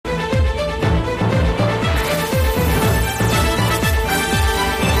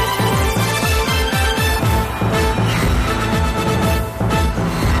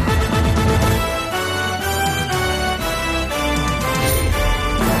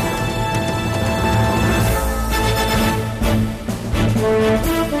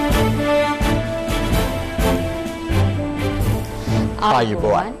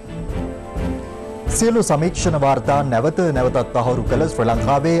ආයුබෝවන්. සියලු සමීක්ෂණ වාර්තා නැවත නැවතත් තහවුරු කළ ශ්‍රී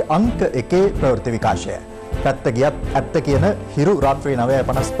ලංකාවේ අංක 1 ප්‍රවෘත්ති විකාශය. පැත්ත ගියත් ඇත්ත කියන හිරු රාත්‍රී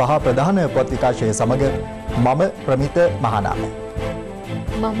 9:55 ප්‍රධාන පොත් විකාශය සමග මම ප්‍රමිත මහානාම.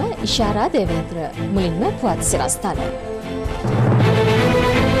 මම ඉෂාරා දේවේන්ද්‍ර. මුලින්ම පුවත් සිරස්තල.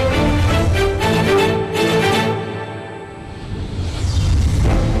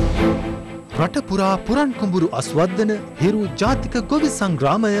 රට පුරා පුරන් කුඹුරු අස්වද්දන හිරු ජාතික ගොවි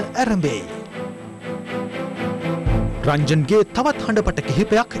සංග්‍රාමය ආරම්භයි. රංජන්ගේ තවත් හඬපට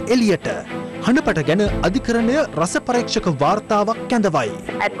කිහිපයක් එළියට. හඬපට ගැන අධිකරණය රස පරීක්ෂක වාර්තාවක් කැඳවයි.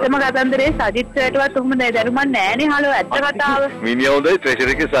 ඇත්තම කතන්දරේ සජිත්වයටවත් උහුම දැනුමක් නැහැනේ. හලෝ ඇත්ත කතාව. මිනිහා හොඳයි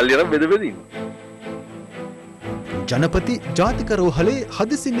ට්‍රෙෂරි එකේ සල්ලි අරන් බෙද බෙදින්. ජනපති ජාතික රෝහලේ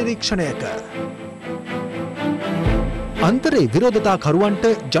හදිසි නිරීක්ෂණයක. අන්තරේ විරෝධතාකරුවන්ට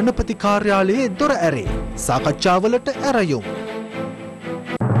ජනපති කාර්යාලයේ දොර ඇරේ. සාකච්ඡාවලට ඇරයුම්.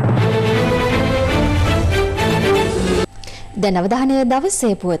 දැන් අවධානය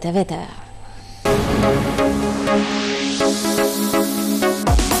දවසේ පුවත වෙත.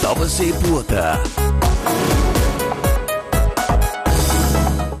 දවසේ පුවත.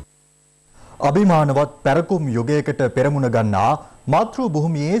 අභිමානවත් පැරකුම් යුගයකට පෙරමුණ ගන්නා මාතෘ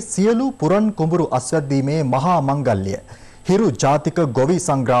භූමියේ සියලු පුරන් කුඹුරු අස්වැද්දීමේ මහා මංගල්‍ය හිරු ජාතික ගොවි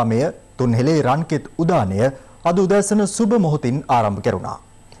සංග්‍රාමය තුන්හෙලේ රන්කෙත් උදානය අද උදෑසන සුබ මොහොතින් ආරම්භ කෙරුණා.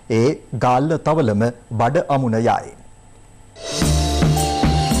 ඒ ගාල්ල තවලම බඩ අමුණ යයි.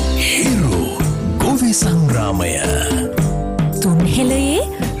 හිරු ගොවි සංග්‍රාමය තුන්හෙලේ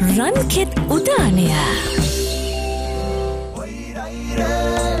රන්කෙත් උදානය.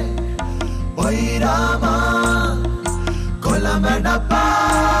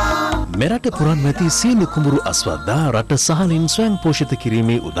 මෙරට පුරන් ඇති සියලු කුඹුරු අස්වද්දා රට සහලින් ස්වයං පෝෂිත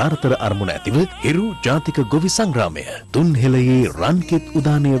කිරීමේ උදාරතර අරමුණ ඇතිව හිරු ජාතික ගොවි සංග්‍රාමය තුන්හෙලයේ රන්කෙත්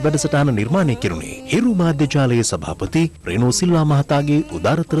උදානය වැඩසටහන නිර්මාණය කෙරුණේ හිරු මාධ්‍ය ජාලයේ සභාපති රේනෝ සිල්වා මහතාගේ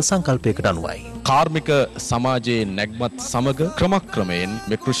උදාරතර සංකල්පයකට අනුවයි. කාර්මික සමාජයේ නැග්මත් සමග ක්‍රමක්‍රමයෙන්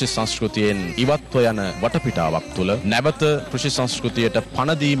මේ කෘෂි සංස්කෘතියෙන් ඉවත්ව යන වටපිටාවක් තුළ නැවත කෘෂි සංස්කෘතියට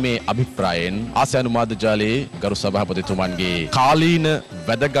පණ දීමේ අභිප්‍රායෙන් ආසියානු මාධ්‍ය ජාලයේ ගරු සභාපතිතුමන්ගේ කාලීන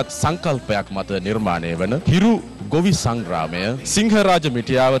වැදගත් සංකල්පයක් මත නිර්මාණය වන හිරු ගොවි සංග්‍රාමය සිංහරාජ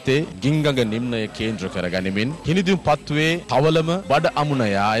මිටියාවතේ ගිංගඟ නිම්නය කේන්ද්‍ර කර ගනිමින් හිනිදුම් පත්වේ තවලම බඩ අමුණ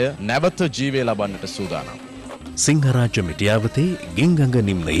යාය නැවත ජීවය ලබන්නට සූදානම්. සිංහරාජ මිටියාවතේ ගිංගඟ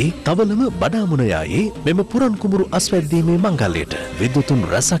නිම්නයේ තවලම බඩාමුණ යායේ මෙම පුරන් කුඹුරු අස්වැද්දීමේ මංගල්‍යයට විද්වතුන්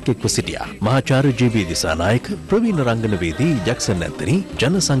රැසක් එක්ව සිටියා. මහාචාර්ය ජී.බී. දිසානායක, ප්‍රවීණ රංගනවේදී ජැක්සන් ඇන්තනි,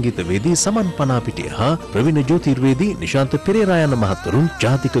 ජන සංගීතවේදී සමන් පනාපිටිය හා ප්‍රවීණ ජ්‍යෝතිර්වේදී නිශාන්ත පෙරේරා යන මහත්වරුන්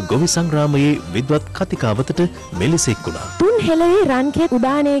ජාතික ගොවි සංග්‍රාමයේ විද්වත් කතිකාවතට මෙලෙස එක්වුණා. තුන්හෙලේ රන්කෙත්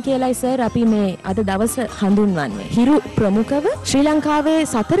උදානය කියලායි සර් අපි මේ අද දවස හඳුන්වන්නේ. හිරු ප්‍රමුඛව ශ්‍රී ලංකාවේ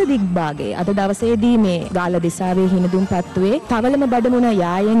සතර දිග්භාගයේ අද දවසේදී මේ ගාල්ල දිසාවේ හිනදුම් පත්තුවේ තවලම බඩමුණ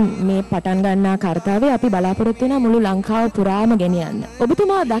යායෙන් මේ පටන් ගන්නා කාර්යය අපි බලාපොරොත්තු වෙන මුළු ලංකාව පුරාම ගෙනියන්න.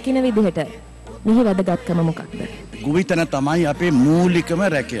 ඔබතුමා දකින විදිහට මෙහි වැදගත්කම මොකක්ද? ගොවිතැන තමයි අපේ මූලිකම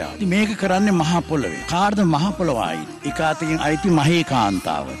රැකියාව. මේක කරන්නේ මහා පොළවේ. කාර්ද මහා පොළවයි. එකාතකින් අයිති මහේ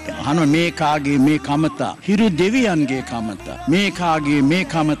කාන්තාවට. අහනවා මේ කාගේ මේ කමතා? හිරු දෙවියන්ගේ කමතා. මේ කාගේ මේ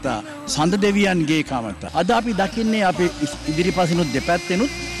කමතා? සඳ දෙවියන්ගේ කමතා. අද අපි දකින්නේ අපේ ඉදිරිපසිනුත්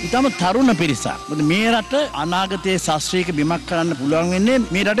දෙපැත්තෙනුත් ඊටම තරුණ පිරිසක්. මොකද මේ රට අනාගතයේ ශාස්ත්‍රීය බිමක් කරන්න පුළුවන් වෙන්නේ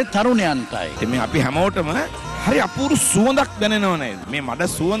මේ රටේ තරුණයන්ටයි. ඉතින් මේ අපි හැමෝටම හරි අපූර්ව සුවඳක් දැනෙනව නේද? මේ මඩ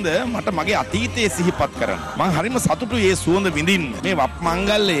සුවඳ මට මගේ අතීතයේ සිහිපත් කරනවා. මං හරිම සතුටුයි මේ සුවඳ විඳින්න. මේ වප්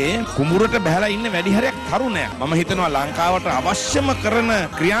මංගල්‍යයේ කුඹුරට බහැලා ඉන්න වැඩි හරියක් තරුණයක්. මම හිතනවා ලංකාවට අවශ්‍යම කරන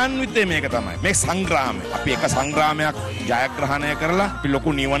ක්‍රියාන්විතය මේක තමයි. මේ සංග්‍රාමය. අපි එක සංග්‍රාමයක් ජයග්‍රහණය කරලා අපි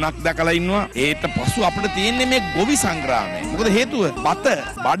ලොකු නිවනක් දැකලා ඉන්නවා. ඒට පසු අපිට තියෙන්නේ මේ ගොවි සංග්‍රාමය. මොකද හේතුව?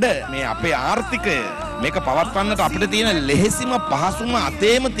 බඩ මේ අපේ ආර්ථිකය මේක පවත්වන්නට අපිට තියෙන ලෙහෙසිම පහසුම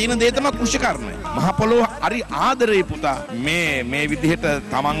අතේම තියෙන දේ තමයි කෘෂිකර්මය. මහ පොළොව හරි ආදරේ පුතා. මේ විදිහට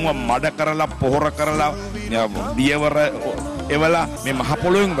තමන්ව මඩ කරලා පොහොර කරලා දියවර එවලා මේ මහ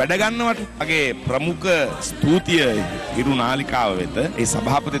පොළොවෙන් වැඩ ගන්නවට මගේ ප්‍රමුඛ ස්තුතිය හිරු නාලිකාව වෙත ඒ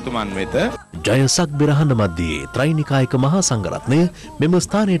සභාපතිතුමන් වෙත. ජයසක් බෙරහන මැදයේ ත්‍රිනිකායක මහා සංඝරත්නය මෙම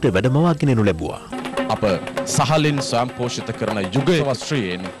ස්ථානයට වැඩමවා ගෙනෙනු ලැබුවා. අප සහලින් සම්පෝෂිත කරන යුගය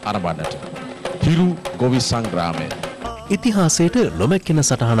වස්ත්‍රයෙන් අරබන්නට හිරු ගොවි සංග්‍රාමය ඉතිහාසයට නොමැකෙන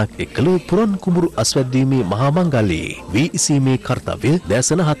සටහනක් එක්කල පුරන් කුඹුරු අස්වැද්දීමේ මහා මංගල්‍යයේ වී ඉසීමේ කර්තව්‍ය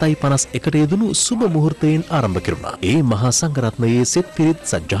දැසන 7:51ට යෙදුණු සුබ මුහුර්තයෙන් ආරම්භ කෙරුණා. ඒ මහා සංඝරත්නයේ සෙත් පිරිත්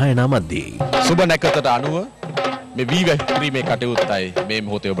සජ්ජායනා මැදයේ සුබ නැකතට අනුව මේ වී වැක්‍රීමේ කටයුත්තයි මේ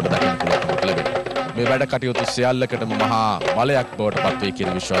මොහොතේ ඔබට දකින්න පුළුවන් ලැබෙන්නේ. මේ වැඩ කටයුතු සියල්ලකටම මහා බලයක් බවට පත් වේ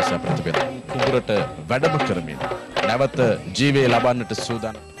කියන විශ්වාසය ප්‍රතිපද. කුඹුරට වැඩම කරමින් නැවත ජීවය ලබන්නට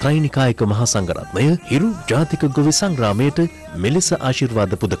සූදානම්. ත්‍රිනිකායක මහා සංඝරත්නය හිරු ජාතික ගොවි සංග්‍රාමයට මෙලෙස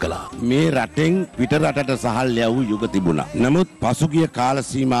ආශිර්වාද පුද කළා. මේ රටෙන් පිට රටට සහල් යවූ යුග තිබුණා. නමුත් පසුගිය කාල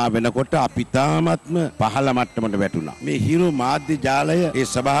සීමා වෙනකොට අපි තාමත්ම පහළ මට්ටමට වැටුණා. මේ හිරු මාධ්‍ය ජාලය ඒ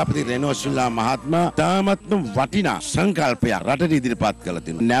සභාපති රෙනෝ සිල්වා මහත්මයා තාමත්ම වටිනා සංකල්පයක් රටට ඉදිරිපත් කළා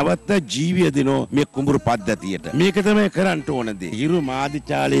තිනවා. නැවත ජීවිය දිනෝ මේ කුඹුරු පද්ධතියට. මේක තමයි කරන්න ඕන දේ. හිරු මාධ්‍ය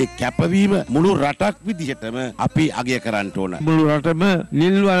ජාලයේ කැපවීම මුළු රටක් විදිහටම අපි අගය කරන්න ඕන. මුළු රටම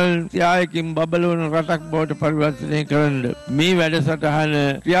නිල්වල් ත්‍යාගකින් බබලවන රටක් බවට පරිවර්තනය කරන්න මේ වැඩසටහන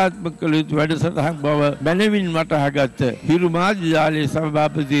ක්‍රියාත්මක කළ යුතු වැඩසටහනක් බව මැනවින් වටහාගත් හිරු මාධ්‍ය ජාලයේ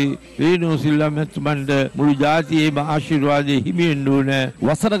සභාපති රේණු සිල්වා මැතිතුමන්ට මුළු ජාතියේම ආශිර්වාදයේ හිමි වෙන්න ඕන.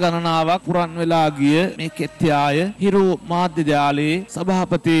 වසර ගණනාවක් පුරන් වෙලා ගිය මේ කෙත්යාය හිරු මාධ්‍ය ජාලයේ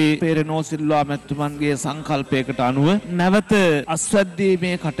සභාපති රේණු සිල්වා මැතිතුමන්ගේ සංකල්පයකට අනුව නැවත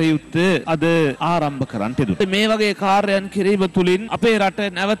අස්වැද්දීමේ කටයුත්ත අද ආරම්භ කරන්නට යෙදුණා. මේ වගේ කාර්යයන් කිරීම තුළින් අපේ රට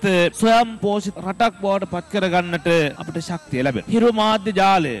නැවත ස්වයං පෝෂිත රටක් බවට පත් කරගන්නට අපිට ශක්තිය ලැබෙනවා. හිරු මාධ්‍ය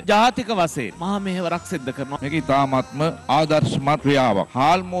ජාලය ජාතික වශයෙන් මහා මෙහෙවරක් සිදු කරනවා. මේක ඉතාමත්ම ආදර්ශමත් ක්‍රියාවක්.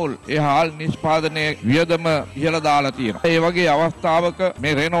 හාල් මූල් ඒ හාල් නිෂ්පාදනයේ වියදම ඉහළ දාලා තියෙනවා. ඒ වගේ අවස්ථාවක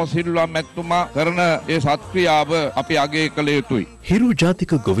මේ රේනෝ සිල්වා මැතිතුමා කරන ඒ සත්ක්‍රියාව අපි අගය කළ යුතුයි. හිරු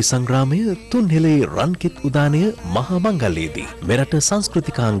ජාතික ගොවි සංග්‍රාමය තුන්හෙලේ රන්කිත් උදානය මහා මංගල්‍යයේදී මෙරට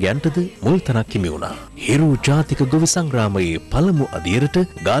සංස්කෘතිකාංගයන්ටද මුල් තැනක් හිමි වුණා. හිරු ජාතික ගොවි සංග්‍රාමයේ පළමු අදියරට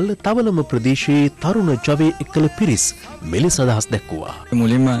ගාල්ල තවලම ප්‍රදේශයේ තරුණ ජවයේ එක්කල පිරිස් මෙලෙස අදහස් දැක්වුවා.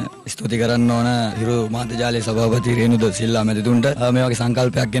 මුලින්ම ස්තුති කරන්න ඕන හිරු මාධ්‍ය ජාලයේ සභාපති රේණුද සිල්වා මැතිතුන්ට මේ වගේ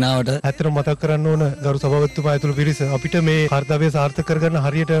සංකල්පයක් ගෙනාවට. ඇත්තටම මතක් කරන්න ඕන ගරු සභාපතිතුමා ඇතුළු පිරිස අපිට මේ කාර්යය සාර්ථක කරගන්න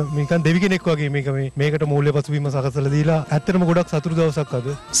හරියට නිකන් දෙවි කෙනෙක් වගේ මේකට මූල්‍ය පසුබිම සකසලා දීලා ඇත්තටම ගොඩක් සතුටු දවසක් අද.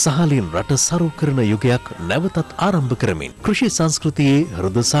 සහලින් රට සරු කරන යුගයක් නැවතත් ආරම්භ කරමින් කෘෂි සංස්කෘතියේ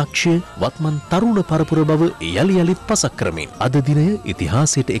හෘද සාක්ෂිය වත්මන් තරුණ පරපුර බව යලි යලිත් පසක් කරමින් අද දිනය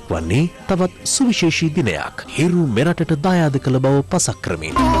ඉතිහාසයට එක්වන්නේ තවත් සුවිශේෂී දිනයක්. හිරු මෙරටට දායාද කළ බව පසක්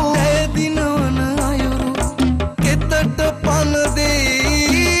කරමින්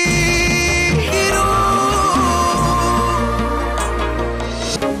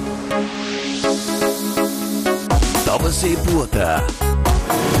දවසේ පුවත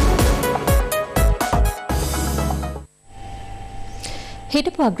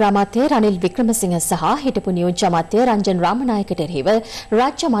හිටපු අග්‍රාමාත්‍ය රනිල් වික්‍රමසිංහ සහ හිටපු නියෝජ්‍ය අමාත්‍ය රංජන් රාමනායකට එරෙහිව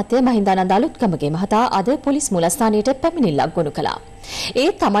රාජ්‍ය අමාත්‍ය මහින්දානන්ද අලුත්ගමගේ මහතා අද පොලිස් මුලස්ථානයට පැමිණිල්ලක් ගොනු කළා. ඒ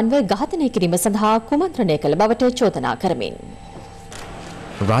තමන්ව ඝාතනය කිරීම සඳහා කුමන්ත්‍රණය කළ බවට චෝදනා කරමින්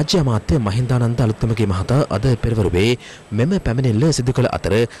රාජ්‍ය අමාත්‍ය මහින්දානන්ද අලුත්ගමගේ මහතා අද පෙරවරුවේ මෙම පැමිණිල්ල සිදු කළ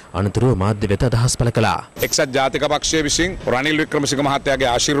අතර අනතුරුව මාධ්‍ය වෙත අදහස් පළ කළා. එක්සත් ජාතික පක්ෂයේ විසින් රනිල් වික්‍රමසිංහ මහත්තයාගේ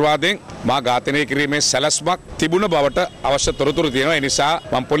ආශිර්වාදයෙන් මා ඝාතනය කිරීමේ සැලැස්මක් තිබුණ බවට අවශ්‍ය තොරතුරු තියෙනවා. ඒ නිසා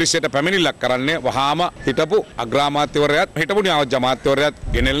මම පොලිසියට පැමිණිල්ලක් කරන්නේ වහාම හිටපු අග්‍රාමාත්‍යවරයාත් හිටපු නියෝජ්‍ය අමාත්‍යවරයාත්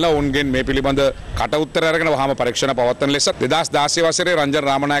ගෙනෙල්ලා ඔවුන්ගෙන් මේ පිළිබඳ කට උත්තර අරගෙන වහාම පරීක්ෂණ පවත්වන ලෙස 2016 වසරේ රංජන්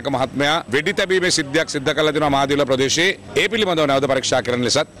රාමනායක මහත්මයා වෙඩි තැබීමේ සිද්ධියක් සිද්ධ කළ දෙනවා මාදිවල ප්‍රදේශයේ. ඒ පිළිබඳව නැවත පරීක්ෂා කරන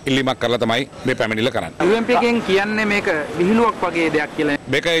ලෙසත් ඉල්ලීමක් කරලා තමයි මේ පැමිණිල්ල කරන්නේ. UMP එකෙන් කියන්නේ මේක විහිළුවක් වගේ දෙයක් කියලා.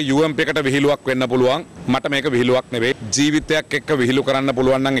 මේක UMP එකට විහිළුවක් වෙන්න පුළුවන්. මට මේක විහිළුවක් නෙවෙයි. ජීවිතයක් එක්ක විහිළු කරන්න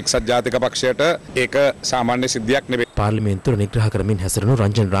පුළුවන් නම් එක්සත් ජාතික පක්ෂයට ඒක සාමාන්‍ය සිද්ධියක් නෙවෙයි. පාර්ලිමේන්තුව නිග්‍රහ කරමින් හැසිරුණු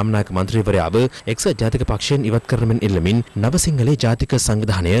රංජන් රාමනායක මන්ත්‍රීවරයාව එක්සත් ජාතික පක්ෂයෙන් ඉවත් කරමින් ඉල්ලමින් නවසිංහලේ ජාතික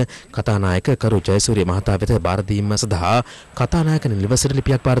සංවිධානය කතානායක කරු ජයසූරිය මහතා වෙත බාර දීම සඳහා කතානායක නිලවසට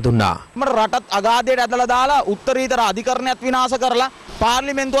ලිපියක් බාර දුන්නා. රටත් අගාධයට ඇදලා දාලා උත්තරීතර අධිකරණයත් විනාශ කරලා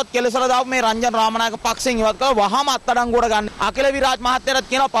පාර්ලිමේන්තුවත් කෙලසලා දාපු මේ රංජන් රාමනායක පක්ෂයෙන් ඉවත් කරලා වහාම අත්අඩංගුවට ගන්න. අකිල විරාජ් මහත්තයාට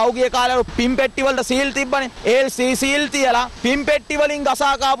කියනවා පෞගිය කාලේ පිම්පෙට්ටි වලට සීල් තිබ්බනේ. ඒ සීල් තියලා පිම්පෙට්ටි වලින්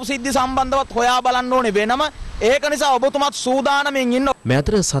ගසා කාපු සිද්ධි සම්බන්ධවත් හොයා බලන්න ඕනේ වෙනම. ඒක නිසා ඔබතුමාත් සූදානමින් ඉන්න. මේ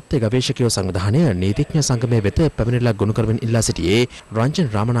අතර සත්‍ය ගවේෂකයෝ සංවිධානය නීතිඥ සංගමයේ වෙත පැමිණිල්ලක් ගොනු කරමින් ඉල්ලා සිටියේ රංජන්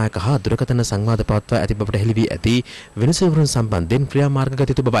රාමනායක හා දුරකථන සංවාද පවත්වා ඇති බවට හෙළි වී ඇති විනිසුරුන් සම්බන්ධයෙන් ක්‍රියාමාර්ග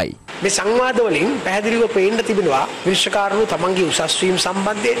ගත යුතු බවයි. මේ සංවාද වලින් පැහැදිලිව පේන්න තිබෙනවා විනිශ්චයකාරවරු තමන්ගේ උසස් වීම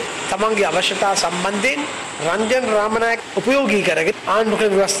සම්බන්ධයෙන් තමන්ගේ අවශ්‍යතා සම්බන්ධයෙන් රංජන් රාමනායක උපයෝගී කරගෙන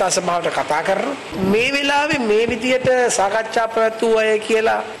ආණ්ඩුක්‍රම ව්‍යවස්ථා සභාවට කතා කරනවා. මේ වෙලාවේ මේ විදියට සාකච්ඡා පැවැත්වුවා අය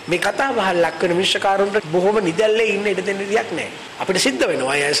කියලා මේ කතාව අහලා ලක් වෙන විනිශ්චයකාරවරුන්ට බොහොම නිදැල්ලේ ඉන්න ඉඩ දෙන්න දෙයක් නැහැ. අපිට සිද්ධ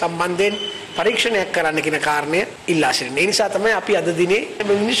වෙනවා අය සම්බන්ධයෙන් පරීක්ෂණයක් කරන්න කියන කාරණය ඉල්ලා සිටින. ඒ නිසා තමයි අපි අද දිනේ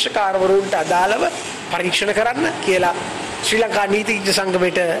විනිශ්චයකාරවරුන්ට අදාළව පරීක්ෂණ කරන්න කියලා ශ්‍රී ලංකා නීතිඥ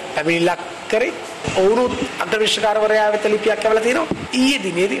සංගමයට පැමිණිල්ලක් කරේ. ඔවුනුත් අග්‍රවිශ්වකාරවරයා වෙත ලිපියක් යවලා තියෙනවා. ඊයේ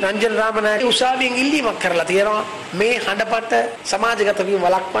දිනේදී රංජන් රාමනායක උසාවියෙන් ඉල්ලීමක් කරලා තියෙනවා මේ හඬපට සමාජගත වීම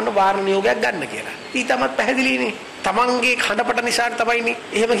වළක්වන්න වාරණ නියෝගයක් ගන්න කියලා. ඊටමත් පැහැදිලිනේ. තමන්ගේ හඬපට නිසා තමයිනේ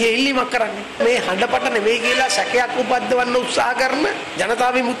එහෙම කිය ඉල්ලීමක් කරන්නේ. මේ හඬපට නෙවෙයි කියලා සැකයක් උපද්දවන්න උත්සාහ කරන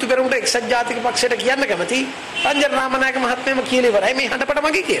ජනතා විමුක්ති පෙරමුණට එක්සත් ජාතික පක්ෂයට කියන්න කැමති රංජන් රාමනායක මහත්මයාම කියලා ඉවරයි මේ හඬපට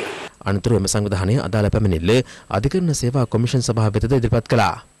මගේ කියලා. අනතුරු එම සංවිධානයේ අදාළ පැමිණිල්ල අධිකරණ සේවා කොමිෂන් සභාව වෙතද ඉදිරිපත්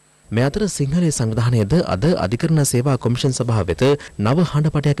කළා. මේ අතර සිංහලයේ සංවිධානයේද අද අධිකරණ සේවා කොමිෂන් සභාව වෙත නව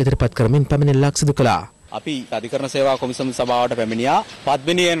හඬපටයක් ඉදිරිපත් කරමින් පැමිණිල්ලක් සිදු කළා. අපි අධිකරණ සේවා කොමිසම සභාවට පැමිණියා.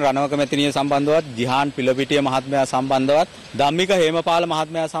 පත්මිනියෙන් රණවක මැතිනිය සම්බන්ධවත්, ජිහාන් පිලපිටිය මහත්මයා සම්බන්ධවත්, ධම්මික හේමපාල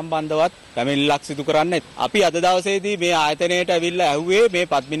මහත්මයා සම්බන්ධවත් පැමිණිල්ලක් සිදු කරන්නේ. අපි අද දවසේදී මේ ආයතනයට ඇවිල්ලා ඇහුවේ මේ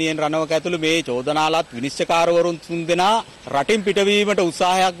පත්මිනියෙන් රණවක ඇතුළු මේ චෝදනාලත් විනිශ්චයකාරවරුන් තුන්දෙනා රටින් පිටවීමට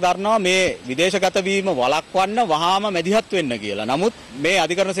උත්සාහයක් දරනවා මේ විදේශගත වීම වළක්වන්න වහාම මැදිහත් වෙන්න කියලා. නමුත් මේ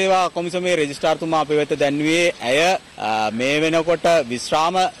අධිකරණ සේවා කොමිසමේ රෙජිස්ට්‍රාර්තුමා අප වෙත දැන්වුවේ ඇය මේ වෙනකොට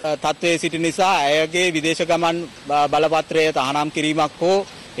විශ්‍රාම තත්ත්වයේ සිටි නිසා ඇයගේ විදේශ ගමන් බලපත්‍රය තහනම් කිරීමක් හෝ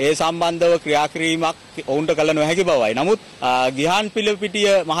ඒ සම්බන්ධව ක්‍රියා කිරීමක් ඔවුන්ට කළ නොහැකි බවයි. නමුත් ගිහාන් පිලපිටිය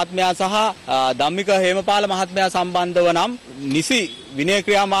මහත්මයා සහ ධම්මික හේමපාල මහත්මයා සම්බන්ධව නම් නිසි විනය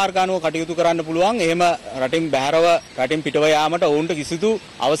ක්‍රියාමාර්ග අනුව කටයුතු කරන්න පුළුවන්. එහෙම රටින් බැහැරව රටින් පිටව යාමට ඔවුන්ට කිසිදු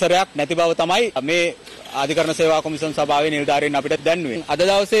අවසරයක් නැති බව තමයි මේ අධිකරණ සේවා කොමිසම් සභාවේ නිලධාරීන් අපිට දැන්වුවේ. අද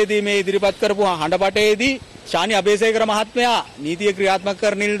දවසේදී මේ ඉදිරිපත් කරපු හඬපටයේදී ශානි අබේසේකර මහත්මයා නීතිය ක්‍රියාත්මක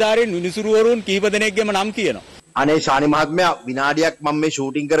කරන නිලධාරීන් විනිසුරුවරුන් කීප දෙනෙක්ගේම නම් කියනවා. අනේ ශානි මහත්මයා විනාඩියක් මම මේ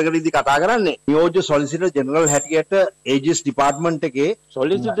ෂූටින් කරගෙන ඉදි කතා කරන්නේ. නියෝජ්‍ය සොලිසිටර් ජෙනරල් හැටියට ඒජිස් ඩිපාර්ට්මන්ට් එකේ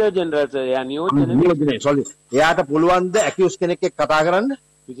සොලිසිටර් ජෙනරල් එයා නියෝජ්‍ය නෙමෙයි. එයාට පුළුවන් ද ඇකියුස් කෙනෙක් එක්ක කතා කරන්න?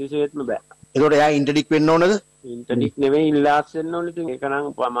 විශේෂයෙන්ම බෑ. ඒකට එයා ඉන්ටර්ඩික් වෙන්න ඕනද? ඉන්ටර්ඩික් නෙවෙයි ඉල්ලාස් වෙන්න ඕනේ. ඉතින් ඒක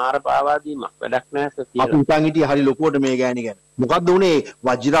නම් මාර පාවා දීමක්. වැඩක් නැහැ කියලා. අපි හිතන් හිටියේ හරි ලොකුවට මේ ගෑණි ගැන. මොකද්ද උනේ?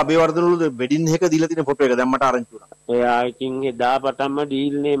 වජිර අබේවර්ධන වල වෙඩින් එක දීලා තියෙන ෆොටෝ එක දැන් මට ආරංචි වුණා. එයා ඉතින් එදා පටන්ම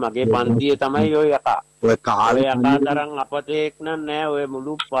ඩීල් නේ මගේ පන්තියේ තමයි ඔය යකා. ඔය කාලේ යකාතරන් අපතේක් නෑ ඔය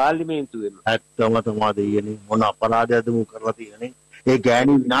මුළු පාර්ලිමේන්තුවේම. ඇත්තම තමයි දෙයනේ මොන අපරාධයක්ද මු කරලා තියෙන්නේ. ඒ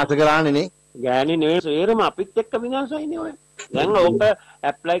ගෑණි විනාශ කරානේ නේ. ගෑණි නෙවෙයි සේරම අපිත් එක්ක විනාශයිනේ ඔය. දැන් ඕක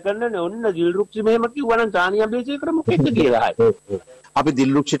ඇප්ලයි කරන්න ඔන්න දිල්රුක්ෂි මෙහෙම කිව්වනම් සානියා බේසේකර මොකෙක්ද කියලා හරි. අපි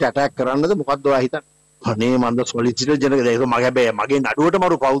දිල්රුක්ෂිට ඇටැක් කරන්නද මොකද්ද ඔයා හිතන්නේ? අනේ මන්ද සොලිසිටර් ජනක ඒක මගේ නඩුවට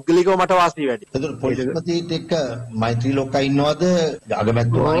මරු පෞද්ගලිකව මට වාසි වැඩි. එතකොට පොලිස්පතිත් එක්ක මෛත්‍රී ලොක්කා ඉන්නවද?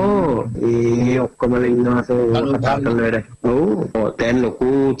 අගමැතිතුමා ඒ ඔක්කොමල ඉන්නවා කතා කරන වැඩ. ඔව් දැන් ලොකු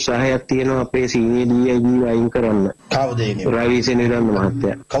උත්සාහයක් තියෙනවා අපේ සීනියර් DIG වයින් කරන්න. කවුද ඒක? රවි සෙනෙවිරත්න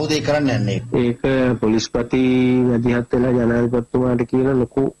මහත්තයා. කවුද ඒක කරන්න යන්නේ? ඒක පොලිස්පති මැදිහත් වෙලා ජනාධිපතිතුමාට කියලා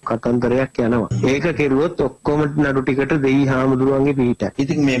ලොකු කතන්දරයක් යනවා. ඒක කෙරුවොත් ඔක්කොම නඩු ටිකට දෙයි හාමුදුරුවන්ගේ පිටයි.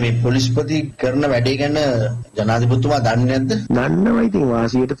 ඉතින් මේ පොලිස්පති කරන වැඩේ ගැන ජනාධිපතිතුමා දන්නේ නැද්ද? දන්නවා ඉතින්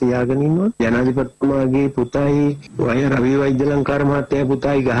වාසියට තියාගෙන ඉන්නවා. ජනාධිපතිතුමාගේ පුතයි වය රවි වෛද්‍යලංකාර මහත්තයා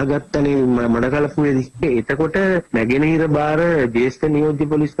පුතයි ගහගත්තනේ මඩකලපුවේදී. එතකොට නැගෙනහිර බාර ජ්‍යෙෂ්ඨ නියෝජ්‍ය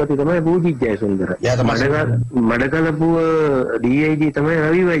පොලිස්පති තමයි බූජිත් ජයසුන්දර. මඩකලපුව DIG තමයි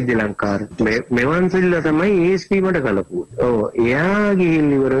රවි වෛද්‍යලංකාර. මෙවන් සිල්ල තමයි ASP මඩකලපුව. ඔව් එයා ගිහින්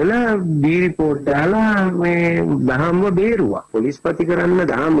ඉවර වෙලා B report දාලා මේ දහම්ව බේරුවා. පොලිස්පති කරන්න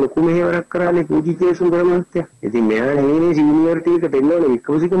දහම් ලොකු මෙහෙවරක් කරානේ බූජිත් ජයසුන්දර මහත්තයා. ඉතින් මෙයා නෙවෙයි සීනියරිටි එක දෙන්නවනේ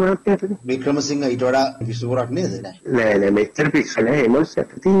වික්‍රමසිංහ මහත්තයාට. වික්‍රමසිංහ ඊට වඩා පිස්සුවරක් නේද? නෑ මෙච්චර පිස්සු නෑ එමස්.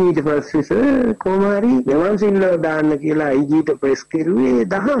 ඉතින් ඊට පස්සේ කොමාරි මෙවන් සිල්ල දාන්න කියලා IGට ප්‍රෙස් කරුවේ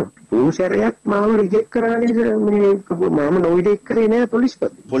දහම්. උන්සරයක් මාව රිජෙක්ට් කරානේ මේ මාම නොවිඩෙක් කරේ නෑ පොලිස්පති.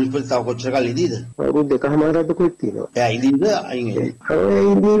 පොලිස්පති තව කොච්චර කල් ඉදීද? අවුරුදු දෙකමාරක් කොහෙද තියෙනවා. එයා ඉදීද අයින් වෙයි. ඔය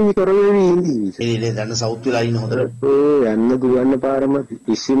ඉදීවි කරවෙවි ඉදීවි. ඒ දැන් සවුත් වෙලා ඉන්න හොඳට. යන්න දුවන්න පාරම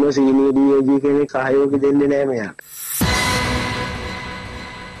කිසිම සීනියර් DIG කෙනෙක් සහයෝගය දෙන්නේ නෑ මෙයාට.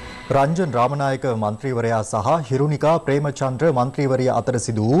 රංජන් රාමනායක මන්ත්‍රීවරයා සහ හිරුනිකා ප්‍රේමචන්ද්‍ර මන්ත්‍රීවරිය අතර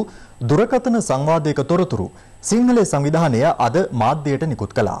සිදු වූ දුරකථන සංවාදයක තොරතුරු සිංහලයේ සංවිධානය අද මාධ්‍යයට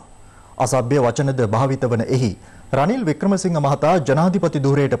නිකුත් කළා. අසභ්‍ය වචනද භාවිත වන එහි රනිල් වික්‍රමසිංහ මහතා ජනාධිපති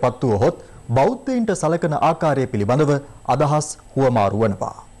ධුරයට පත් වූහොත් බෞද්ධයින්ට සලකන ආකාරය පිළිබඳව අදහස් හුවමාරු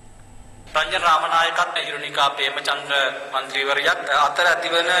වනවා. රංජන් රාමනායකත් හිරුනිකා ප්‍රේමචන්ද්‍ර මන්ත්‍රීවරියත් අතර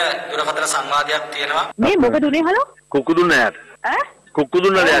ඇතිවන දුරකථන සංවාදයක් තියෙනවා. මේ මොකද උනේ හලෝ? කුක්කු දුන්න යාට. ඈ? කුක්කු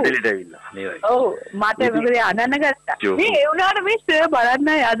දුන්නද යාට එළියට ඇවිල්ලා. නේද? ඔව් මට මොකද අනන්න ගත්තා. මේ ඒ උනාට මේ සර් බලන්න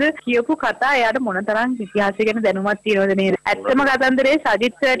අද කියපු කතා එයාට මොනතරම් ඉතිහාසය ගැන දැනුමක් තියෙනවද නේද? ඇත්තම කතන්දරේ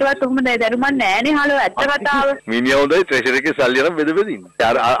සජිත් සර්ටවත් උහුම දැනුමක් නැහැනේ හලෝ ඇත්ත කතාව. මිනිහා හොඳයි ට්‍රෙෂරි එකේ සල්ලි අරන් බෙද බෙදින්න.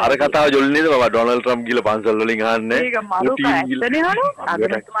 අර කතාව ජොලි නේද බබා ඩොනල්ඩ් ට්‍රම්ප් ගිහලා පන්සල් වලින් අහන්නේ. ඒක මරු කෑත්තනේ හලෝ.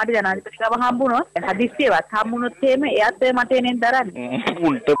 අගමැතිතුමාට ජනාධිපතිකම හම්බුනොත් හදිස්සියවත් හම්බුනොත් එහෙම එයාත් මට එනෙන් දරන්නේ.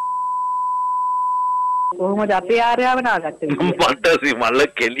 උන්ට කොහොමද අපේ ආර්යාව නාගත්තේ? මට මල්ල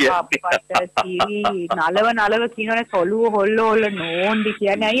කෙලිය. නලව කියනවනේ සොළුව හොල්ල නෝන්දි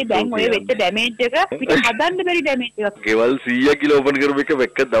කියන්නේ අයියේ දැන් ඔය වෙච්ච ඩැමේජ් එක පිට හදන්න බැරි ඩැමේජ් එකක්. ගෙවල් 100 කිලෝ ඕපන් කරපු එක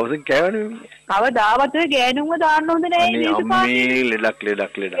වෙක්ක දවසෙන් කෑවනේ. කවදාවත් ඔය ගෑනුන්ව දාන්න හොඳ නෑ මේ ලෙඩක්.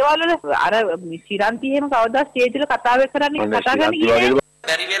 ඒවල අර සිරන්ති එහෙම කවදා ස්ටේජ් වල කතා කරන්නේ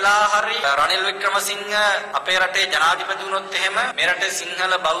බැරි වෙලා හරි රනිල් වික්‍රමසිංහ අපේ රටේ ජනාධිපති වුණොත් එහෙම මේ රටේ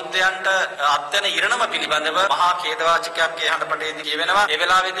සිංහල බෞද්ධයන්ට අත්වන ඉරණම පිළිබඳව මහා ඛේදවාචකයක් ඒ හඬපටේදී කියවෙනවා. ඒ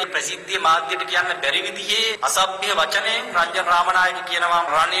වෙලාවේදී ප්‍රසිද්ධිය මාධ්‍යයට කියන්න බැරි විදිහේ අසභ්‍ය වචනයෙන් රංජන් රාමනායක කියනවා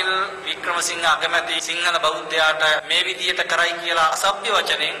රනිල් වික්‍රමසිංහ අගමැති සිංහල බෞද්ධයාට මේ විදිහට කරයි කියලා අසභ්‍ය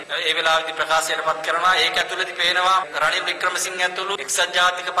වචනයෙන් ඒ වෙලාවේදී ප්‍රකාශයටපත් කරනවා. ඒක ඇතුළතදී පේනවා රනිල් වික්‍රමසිංහ ඇතුළු එක්සත්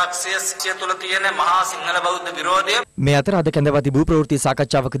ජාතික පක්ෂය තුළ තියෙන මහා සිංහල බෞද්ධ විරෝධය. මේ අතර අද කැඳවා තිබූ ප්‍රවෘත්ති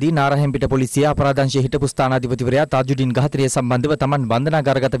සාකච්ඡාවකදී නාරහෙම්පිට පොලිසිය අපරාධංශයේ හිටපු ස්ථානාධිපතිවරයා තාජුඩින් ඝාතනය සම්බන්ධව තමන්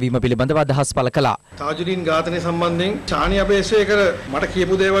බන්ධනාගාරගත වීම පිළිබඳව අදහස් පළ කළා. තාජුඩින් ඝාතනය සම්බන්ධයෙන් චානි අබේසේකර මට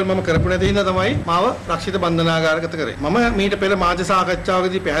කියපු දේවල් මම කරපු නැති හින්දා තමයි මාව රක්ෂිත බන්ධනාගාරගත කරේ. මම මීට පෙර මාධ්‍ය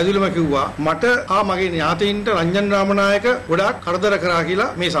සාකච්ඡාවකදී පැහැදිලිවම කිව්වා මට හා මගේ ඥාතීන්ට රංජන් රාමනායක ගොඩාක් කරදර කරා කියලා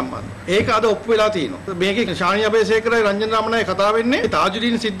මේ සම්බන්ධ. ඒක අද ඔප්පු වෙලා තියෙනවා. මේකේ චානි අබේසේකරයි රංජන් රාමනායක කතා වෙන්නේ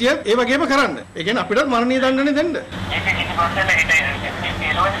තාජුඩින් සිද්ධිය ඒ වගේම කරන්න. ඒ කියන්නේ අපිටත් මරණීය දඬුවම දෙන්න.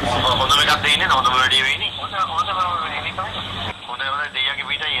 හොඳම එකක් දෙන්නේ හොඳම වැඩේ වෙන්නේ. හොඳ දෙයියගේ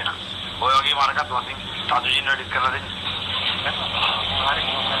පිටයි එන. ඔය වගේ මාර්ගයක් වශයෙන් තාජුඩින් වැඩි කරලා දෙන්න.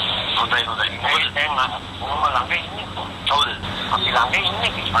 හොඳයි. මොකද දැන් මම ළඟ ඉන්නේ. හවුද? අපි ළඟ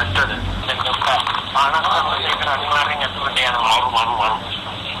ඉන්නේ. අත්තද? දැන් ආනන්ද ඒක අනිවාර්යෙන් අතුරට යනවා. මාරු.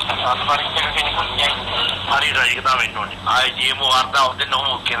 පරීක්ෂක කෙනෙකුට හරි ඒක තමයි වෙන්නේ. ආයේ ජීමු වර්තාව දෙන්න ඕන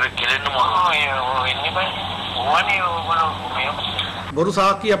කෙරෙන්න මොනවද? ඔය ඉන්නේ බයි. ඕනේ ඔයගොල්ලෝ බොරු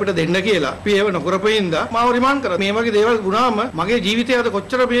සාක්කිය අපිට දෙන්න කියලා අපි ඒව නොකරපෙින්දා මාව රිමාන්ඩ් කරා. මේ වගේ දේවල් වුණාම මගේ ජීවිතය අද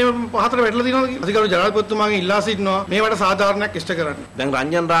කොච්චර මේ පහතට වැටලා තියෙනවද කියලා. අධිකරු ජනාධිපතිතුමාගෙන් ඉල්ලා සිටිනවා මේවට සාධාරණයක් ඉෂ්ට කරන්න. දැන්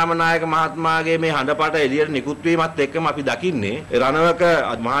රංජන් රාමනායක මහත්මයාගේ මේ හඬපට එළියට නිකුත් වීමත් එක්කම අපි දකින්නේ රණවක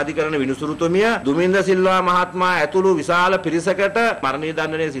මහාධිකරණ විනිසුරුතුමිය දුමින්ද සිල්වා මහත්මයා ඇතුළු විශාල පිරිසකට මරණීය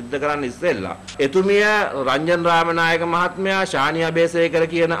දඬුවම සිද්ධ කරන්න ඉස්සෙල්ලා එතුමිය රංජන් රාමනායක මහත්මයා ශානි අබේසේකර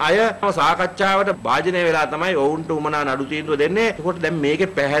කියන අය සාකච්ඡාවට භාජනය වෙලා තමයි ඔවුන්ට උමනා නඩු තීන්දුව දෙන්නේ. දැන් මේකේ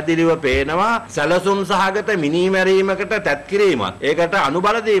පැහැදිලිව පේනවා සැලසුම් සහගත මිනීමැරීමකට තැත් කිරීමත් ඒකට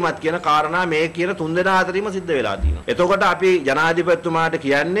අනුබල දීමත් කියන කාරණා මේ කියන තුන්දෙනා අතරින්ම සිද්ධ වෙලා තියෙනවා. එතකොට අපි ජනාධිපතිතුමාට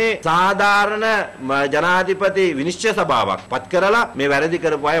කියන්නේ සාධාරණ ජනාධිපති විනිශ්චය සභාවක් පත් කරලා මේ වැරදි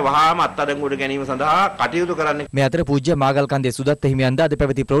කරපු අය වහාම අත්අඩංගුවට ගැනීම සඳහා කටයුතු කරන්න. මේ අතර පූජ්‍ය මාගල්කන්දේ සුදත් හිමියන්ද අද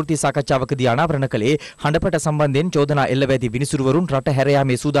පැවති ප්‍රවෘත්ති සාකච්ඡාවකදී අනාවරණ කළේ හඬපට සම්බන්ධයෙන් චෝදනා එල්ල වැදී විනිසුරුවරුන් රට හැර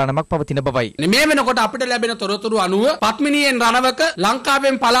යාමේ සූදානමක් පවතින බවයි. මේ වෙනකොට අපිට ලැබෙන තොරතුරු අනුව පත්මිනියෙන් රණවක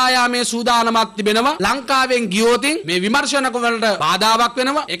ලංකාවෙන් පලා යාමේ සූදානමක් තිබෙනවා. ලංකාවෙන් ගියෝතින් මේ විමර්ශනක වලට බාධාවක්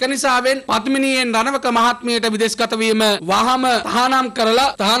වෙනවා. ඒක නිසාවෙන් පත්මිනියෙන් රණවක මහත්මියට විදේශගත වීම වහම තහනම්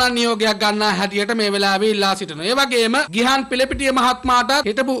කරලා තහනම් නියෝගයක් ගන්නා හැටියට මේ වෙලාවේ ඉල්ලා සිටිනවා. ඒ වගේම ගිහාන් පිළපිටිය මහත්මයාට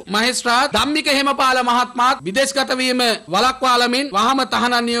හිටපු මහේස්ත්‍රාත් ධම්මික හේමපාල මහත්මයාත් විදේශගත වීම වළක්වාලමින් වහම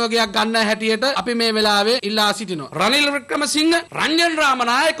තහනම් නියෝගයක් ගන්නා හැටියට අපි මේ වෙලාවේ ඉල්ලා සිටිනවා. රනිල් වික්‍රමසිංහ රංජන්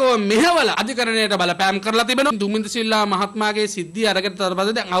රාමනායකව මෙහෙවල අධිකරණයට බලපෑම් කරලා තිබෙනවා. දුමින්ද සිල්වා මහත්මයාගේ සිද්ධිය අරගෙන තරපද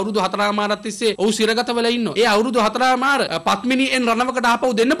දැන් අවුරුදු 4මාරක් තිස්සේ ඔහු සිරගත වෙලා ඉන්නවා. ඒ අවුරුදු 4මාර පත්මිනියෙන් රණවකට ආපහු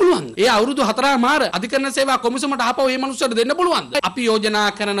දෙන්න පුළුවන්ද? ඒ අවුරුදු 4මාර අධිකරණ සේවා කොමිසමට ආපහු මේ මනුස්සයට දෙන්න පුළුවන්ද? අපි යෝජනා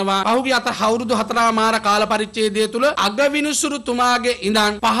කරනවා පහුගිය අවුරුදු 4මාර කාල පරිච්ඡේදය තුල අගවිනිසුරුතුමාගේ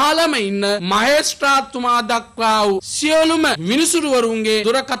ඉඳන් පහළම ඉන්න මහේස්ත්‍රාත්තුමා දක්වා වූ සියලුම විනිසුරුවරුන්ගේ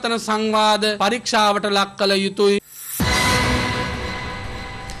දුරකථන සංවාද පරීක්ෂාවට ලක් කළ යුතුයි.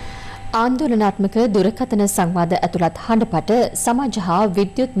 ආන්දෝලනාත්මක දුරකථන සංවාද ඇතුළත් හඬපට සමාජ හා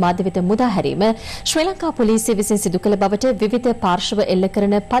විද්‍යුත් මාධ්‍ය වෙත මුදා හැරීම ශ්‍රී ලංකා පොලිසිය විසින් සිදු කළ බවට විවිධ පාර්ශ්ව එල්ල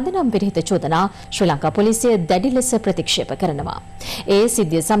කරන පදනම් විරහිත චෝදනා ශ්‍රී ලංකා පොලිසිය දැඩි ලෙස ප්‍රතික්ෂේප කරනවා. ඒ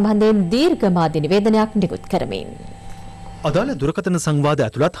සිද්ධිය සම්බන්ධයෙන් දීර්ඝ මාධ්‍ය නිවේදනයක් නිකුත් කරමින් අදාළ දුරකථන සංවාද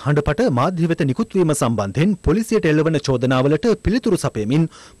ඇතුළත් හඬපට මාධ්‍ය වෙත නිකුත් වීම සම්බන්ධයෙන් පොලිසියට එල්ලවන චෝදනාවලට පිළිතුරු සපයමින්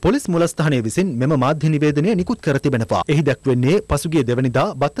පොලිස් මුලස්ථානය විසින් මෙම මාධ්‍ය නිවේදනය නිකුත් කර තිබෙනවා. එහි දැක්වෙන්නේ පසුගිය දෙවනිදා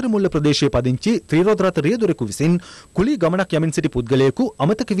බත්තරමුල්ල ප්‍රදේශයේ පදිංචි ත්‍රිරෝද රථ රියදුරෙකු විසින් කුලී ගමනක් යමින් සිටි පුද්ගලයෙකු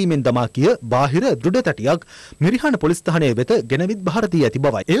අමතක වීමෙන් දමා කිය බාහිර දෘඩ තැටියක් මිරිහාන පොලිස් ස්ථානය වෙත ගෙනවිත් බහර දී ඇති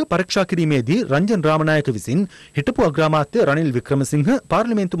බවයි. එය පරීක්ෂා කිරීමේදී රංජන් රාමනායක විසින් හිටපු අග්‍රාමාත්‍ය රනිල් වික්‍රමසිංහ,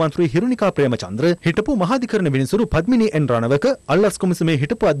 පාර්ලිමේන්තු මන්ත්‍රී හිරුනිකා ප්‍රේමචන්ද්‍ර, හිටපු මහාධිකරණ විනිසුරු පද්මිනී එන් රණවක, අල්ලස් කොමිසමේ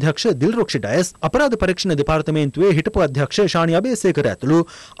හිටපු අධ්‍යක්ෂ දිල්රුක්ෂි ඩයස්, අපරාධ පරීක්ෂණ දෙපාර්තමේන්තුවේ හිටපු අධ්‍යක්ෂ ශානි අබේසේකර ඇතුළු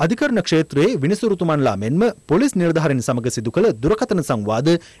අධිකරණ ක්ෂේත්‍රයේ විනිසුරුතුමන්ලා මෙන්ම පොලිස් නිලධාරීන් සමග සිදු කළ දුරකථන සංවාද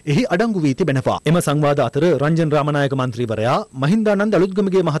එහි අඩංගු වී තිබෙනවා. එම සංවාද අතර රංජන් රාමනායක මන්ත්‍රීවරයා මහින්දානන්ද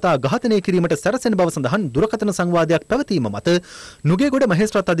අලුත්ගමගේ මහතා ඝාතනය කිරීමට සැරසෙන බව සඳහන් දුරකථන සංවාදයක් පැවතීම මත නුගේගොඩ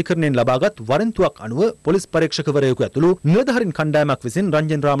මහේස්ත්‍රාත් අධිකරණයෙන් ලබාගත් වරෙන්තුවක් අනුව පොලිස් පරීක්ෂකවරයෙකු ඇතුළු නිලධාරීන් කණ්ඩායමක් විසින්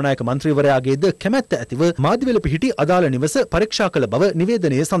රංජන් රාමනායක මන්ත්‍රීවරයාගේද කැමැත්ත ඇතිව මාදිවල පිහිටි අදාළ නිවස පරීක්ෂා කළ බව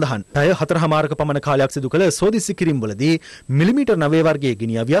නිවේදනයේ සඳහන්. පැය 4මාරක පමණ කාලයක් සිදු කළ සෝදිසි කිරීම්වලදී මිලිමීටර් 9 වර්ගයේ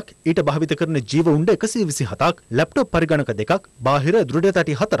ගිනි අවියක්, ඊට භාවිත කරන ජීව උණ්ඩ 127ක්, ලැප්ටොප් පරිගණක 2ක්, බාහිර දෘಢ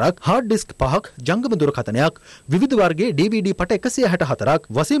තැටි 4ක්, හાર્ඩ් ඩිස්ක් 5ක්, ජංගම දුරකථනයක්, විවිධ වර්ගයේ DVD පට 164ක්,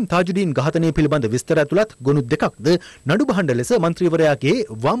 වසීම් තාජුදීන් ඝාතනය පිළිබඳ විස්තර ඇතුළත් ගොනු 2ක්ද නඩු බහඬ ලෙස මන්ත්‍රීවරයාගේ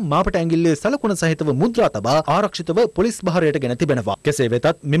වම් මාපට ඇඟිල්ලේ සලකුණ සහිතව මුද්‍රා තබා ආරක්ෂිතව පොලිස් භාරයට ගෙන තිබෙනවා. කෙසේ වෙතත්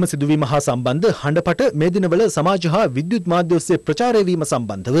මෙම සිදුවීම හා සම්බන්ධ හඬපට මේ දිනවල සමාජ හා විද්‍යුත් මාධ්‍ය ඔස්සේ ප්‍රචාරය වීම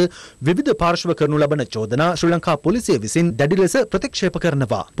සම්බන්ධව විවිධ පාර්ශ්ව කරනු ලබන චෝදනා ශ්‍රී ලංකා පොලිසිය විසින් දැඩි ලෙස ප්‍රතික්ෂේප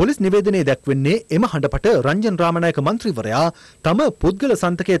කරනවා. පොලිස් නිවේදනයේ දැක්වෙන්නේ එම හඬපට රංජන් රාමනායක මන්ත්‍රීවරයා තම පුද්ගල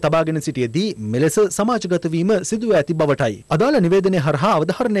සන්තකයේ තබාගෙන සිටියේදී මෙලෙස සමාජගත වීම සිදුව ඇති බවටයි. අදාළ නිවේදනය හරහා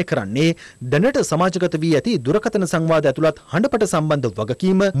අවධාරණය කරන්නේ දැනට සමාජගත වී ඇති දුරකථන සංවාද ඇතුළත් හඬපට සම්බන්ධ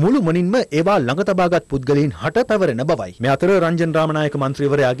වගකීම මුළු මනින්ම ඒවා ළඟ තබාගත් පුද්ගලයන් හට පැවරෙන බවයි. මේ අතර රංජන් රාමනායක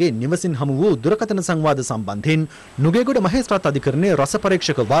මන්ත්‍රීවරයාගේ නිවසින් හමු වූ දුරකථන සංවාද සම්බන්ධයෙන් නුගේගොඩ මහේස්ත්‍රාත් අධිකරණයේ රස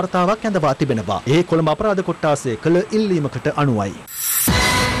පරීක්ෂක වාර්තාවක් ඇඳවා තිබෙනවා. ඒ කොළඹ අපරාධ කොට්ටාසය කළ ඉල්ලීමකට අනුවයි.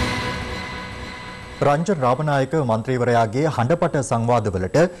 රංජන් රාමනායක මන්ත්‍රීවරයාගේ හඬපට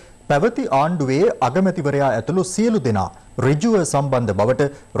සංවාදවලට පැවති ආණ්ඩුවේ අගමැතිවරයා ඇතුළු සියලු දෙනා ඍජුව සම්බන්ධ බවට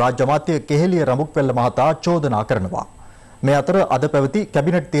රාජ්‍ය අමාත්‍ය කෙහෙලිය රඹුක්වැල්ල මහතා චෝදනා කරනවා. මේ අතර අද පැවති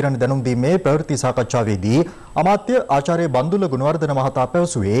කැබිනට් තීරණ දැනුම් දීමේ ප්‍රවෘත්ති සාකච්ඡාවේදී අමාත්‍ය ආචාර්ය බන්දුල ගුණවර්ධන මහතා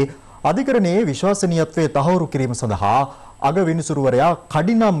පැවසුවේ අධිකරණයේ විශ්වසනීයත්වය තහවුරු කිරීම සඳහා අග විනිසුරුවරයා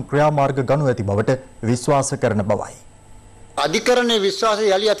කඩිනම් ක්‍රියාමාර්ග ගනු ඇති බවට විශ්වාස කරන බවයි. අධිකරණයේ විශ්වාසය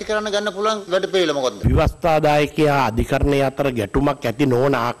යලි ඇති කරන්න ගන්න පුළුවන් වැඩපිළිවෙල මොකද්ද? විවස්ථාදායකයා අධිකරණයේ අතර ගැටුමක් ඇති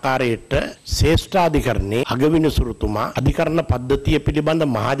නොවන ආකාරයට ශ්‍රේෂ්ඨාධිකරණයේ අගවිනිසුරුතුමා අධිකරණ පද්ධතිය පිළිබඳ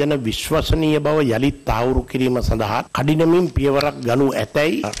මහජන විශ්වසනීය බව යලි තාවුරු කිරීම සඳහා කඩිනමින් පියවරක් ගනු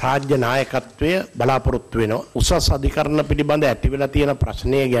ඇතැයි රාජ්‍ය නායකත්වය බලාපොරොත්තු වෙනවා. උසස් අධිකරණ පිළිබඳ ඇතිවෙලා තියෙන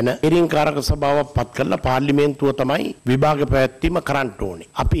ප්‍රශ්නය ගැන එරින්කාරක සභාවක් පත් කරලා පාර්ලිමේන්තුව තමයි විභාග පැවැත්වීම කරන්න ඕනේ.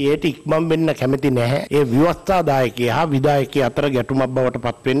 අපි ඒට ඉක්මන් වෙන්න කැමති නැහැ. ඒ විවස්ථාදායකයා හා විධායකයා අතර ගැටුමක් බවට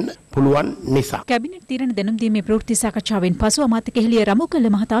පත් වෙන්න පුළුවන් නිසා. කැබිනට් තීරණ දැනුම් දීමේ ප්‍රවෘත්ති සාකච්ඡාවෙන් පසු අමාත්‍ය කෙහෙලිය රඹුක්වැල්ල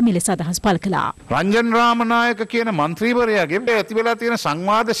මහතා මෙලෙස අදහස් පළ කළා. රංජන් රාමනායක කියන මන්ත්‍රීවරයාගේ ඇති වෙලා තියෙන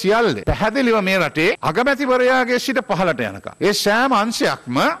සංවාද සියල්ල පැහැදිලිව මේ රටේ අගමැතිවරයාගේ සිට පහළට යනකම් ඒ සෑම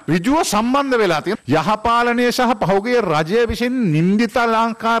අංශයක්ම ඍජුව සම්බන්ධ වෙලා තියෙන යහපාලනය සහ පහුගිය රජය විසින් නින්දිත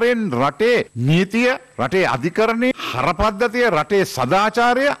අලංකාරයෙන් රටේ නීතිය, රටේ අධිකරණයේ හරපද්ධතිය, රටේ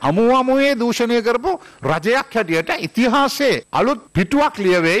සදාචාරය අමුවේ දූෂණය කරපු රජයක් හැටියට ඉතිහාසයේ අලුත් පිටුවක්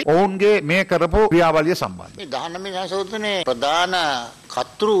ලියවෙයි ඔවුන්ගේ මේ කරපු ක්‍රියාවලිය සම්බන්ධ. මේ 19 සංශෝධනයේ ප්‍රධාන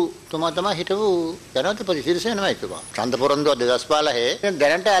කර්තෘතුමා තමයි හිටපු ජනාධිපති සිරිසේන මහත්මයා. ඡන්ද පොරොන්දුව 2015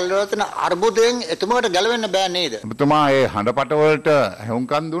 දැනට ඇල්ලුවා තියෙන අර්බුදයෙන් එතුමාට ගැලවෙන්න බෑ නේද? ඔබතුමා ඒ හඬපට වලට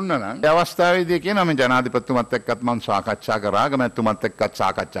හුම්කම් දුන්නා නම් ඒ අවස්ථාවේදී කියනවා මේ ජනාධිපතිතුමත් එක්කත් මම සාකච්ඡා කරා, අගමැතිතුමත් එක්කත්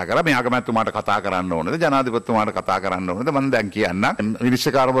සාකච්ඡා කරා. මේ අගමැතිතුමාට කතා කරන්න ඕනද? ජනාධිපතිතුමාට කතා කරන්න ඕනද? මම දැන් කියන්නම්.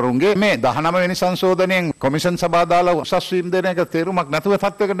 විනිශ්චයකාරවරුන්ගේ මේ 19 වෙනි සංශෝධනයෙන් කොමිෂන් සභාව දාලා උසස් වීම දෙන එක තේරුමක් නැතුව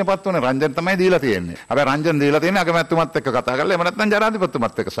තත්ත්වයකටපත් වුණේ. රංජන් තමයි දීලා තියෙන්නේ. හැබැයි රංජන් දීලා තියෙන්නේ අගමැතිතුමත් එක්ක කතා කරලා එහෙම නැත්නම්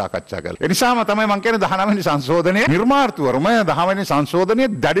ජනාධිපතිතුමත් එක්ක සාකච්ඡා කරලා. ඒ නිසාම තමයි මම කියන්නේ 19 වෙනි සංශෝධනයේ නිර්මාර්ථවරුම 10 වෙනි සංශෝධනයේ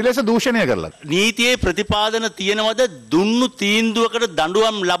දැඩි ලෙස දූෂණය කරලා. නීතියේ ප්‍රතිපාදන තියෙනවද දුන්නු තීන්දුවකට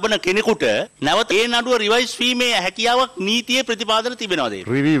දඬුවම් ලබන කෙනෙකුට නැවත ඒ නඩුව රිවයිස් වීමේ හැකියාවක් නීතියේ ප්‍රතිපාදන තිබෙනවද?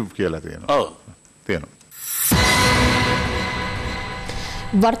 රිවිව් කියලා තියෙනවා. ඔව්. තියෙනවා.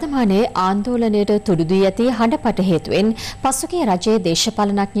 වර්තමානයේ ආන්දෝලනයට තුඩු දී ඇති හඬපට හේතුවෙන් පසුගිය රජයේ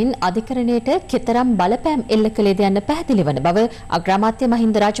දේශපාලනඥයින් අධිකරණයට කෙතරම් බලපෑම් එල්ල කළේද යන්න පැහැදිලි වන බව අග්‍රාමාත්‍ය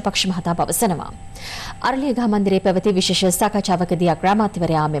මහින්ද රාජපක්ෂ මහතා පවසනවා. අරලියගහ මන්දිරයේ පැවති විශේෂ සාකච්ඡාවකදී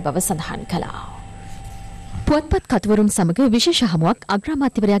අග්‍රාමාත්‍යවරයා මේ බව සඳහන් කළා. පුවත්පත් කතුවරුන් සමග විශේෂ හමුවක්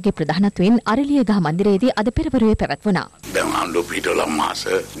අග්‍රාමාත්‍යවරයාගේ ප්‍රධානත්වයෙන් අරලියගහ මන්දිරයේදී අද පෙරවරුවේ පැවැත්වුණා. දැන් ආණ්ඩුව පිටවල මාස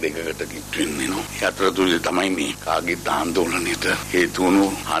දෙකකට කිට්ටුවෙන්නේ නෝ. ඒ අතරතුරේ තමයි මේ කාගේත් ආందోලනයට හේතු වුණු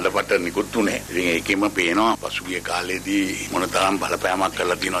හඬපට නිකුත් වුණේ. ඉතින් ඒකෙම පේනවා පසුගිය කාලේදී මොනතරම් බලපෑමක්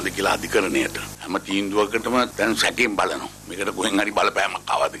කරලා තියෙනවද කියලා අධිකරණයට. හැම තීන්දුවකටම දැන් සැකයෙන් බලනවා. මේකට කොහෙන් හරි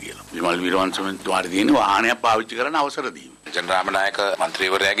බලපෑමක් ආවද කියලා. විමල් වීරවංශ මහත්මයාට තියෙන වාහනයක් පාවිච්චි කරන්න අවසර දීම. ජනරාමනායක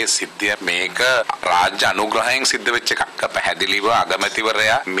මන්ත්‍රීවරයාගේ සිද්ධිය මේක රාජ්‍ය අනුග්‍රහයෙන් සිද්ධ වෙච්ච එකක්. පැහැදිලිව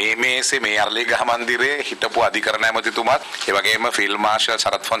අගමැතිවරයා මේසේ මේ අරලිගහ මන්දිරයේ හිටපු අධිකරණ ඇමතිතුමත් ඒ වගේම ෆීල්ඩ් මාර්ෂල්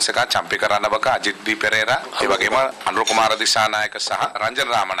සරත් ෆොන්සේකා චම්පික රණවක අජිත් ඩී පෙරේරා ඒ වගේම අනුර කුමාර දිසානායක සහ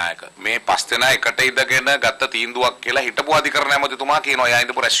රංජන් රාමනායක මේ පස් දෙනා එකට ඉඳගෙන ගත්ත තීන්දුවක් කියලා හිටපු අධිකරණ ඇමතිතුමා කියනවා යා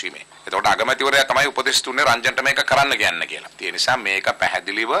ඉඳපු රැස්වීමේ. එතකොට අගමැතිවරයා තමයි උපදෙස් දුන්නේ රංජන්ට මේක කරන්න කියන්න කියලා. ඒ නිසා මේක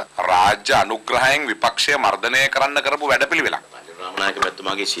පැහැදිලිව රාජ්‍ය අනුග්‍රහයෙන් විපක්ෂය මර්ධනය කරන්න කරපු වැඩපිළිවෙලක්. රාමනායක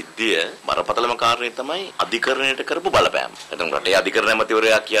මැතිතුමාගේ සිද්ධිය බරපතලම කාරණේ තමයි අධිකරණයට කරපු බලපෑම. එතන රටේ අධිකරණ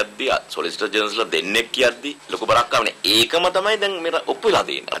ඇමතිවරයා කියද්දි සොලිසිටර් ජනරල්ස්ලා දෙන්නෙක් කියද්දි ලොකු බරක් ආවනේ. ඒකම තමයි දැන් මෙර ඔප්පු වෙලා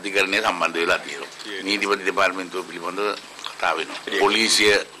තියෙන්නේ. අධිකරණය සම්බන්ධ වෙලා තියෙනවා. නීතිපති දෙපාර්තමේන්තුව පිළිබඳව කතා වෙනවා.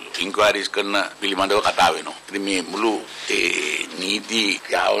 පොලිසිය ඉන්ක්වයරිස් කරන පිළිබඳව කතා වෙනවා. ඉතින් මේ මුළු නීති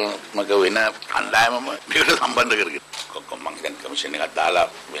ක්‍රියාත්මක වෙන කණ්ඩායමම මේකට සම්බන්ධ කරගෙන මම දැන් කමිෂන් එකක් දාලා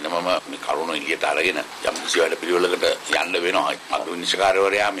වෙනමම මේ කරුණු එළියට අරගෙන යම් කිසි වැඩ පිළිවෙලකට යන්න වෙනවා.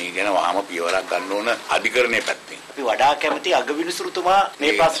 අගවිනිශ්චයකාරවරයා මේ ගැන වහම පියවරක් ගන්න ඕන අධිකරණයේ පැත්තෙන්. අපි වඩා කැමති අගවිනිසුරුතුමා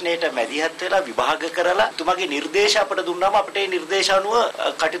මේ ප්‍රශ්නයට මැදිහත් වෙලා විභාග කරලා තුමාගේ නිර්දේශ අපට දුන්නාම අපිට ඒ නිර්දේශ අනුව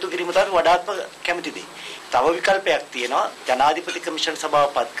කටයුතු කිරීම තමයි වඩාත්ම කැමති දේ. තව විකල්පයක් තියෙනවා ජනාධිපති කමිෂන්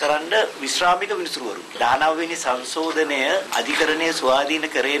සභාව පත් කරන්න විශ්‍රාමික විනිසුරුවරු 19 වෙනි සංශෝධනය අධිකරණයේ ස්වාධීන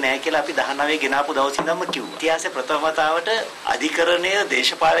කරේ නැහැ කියලා අපි 19 ගෙනාපු දවස් ඉඳන්ම කිව්වා. ඉතිහාසයේ ප්‍රථම වතාවට අධිකරණය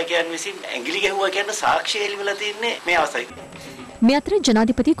දේශපාලකයන් විසින් ඇඟිලි ගැහුවා කියන සාක්ෂි එළිවලා තින්නේ මේ අවස්ථාවේ. මේ අතර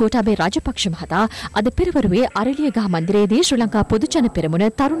ජනාධිපති ගෝඨාභය රාජපක්ෂ මහතා අද පෙරවරුවේ අරලියගහ මන්දිරයේදී ශ්‍රී ලංකා පොදු ජන පෙරමුණ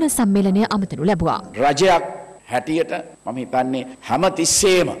තරුණ සම්මේලනය අමතනු ලැබුවා. රජයක් හැටියට මම හිතන්නේ හැම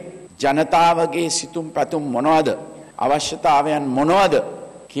තිස්සෙම ජනතාවගේ සිතුම් පැතුම් මොනවද අවශ්‍යතාවයන් මොනවද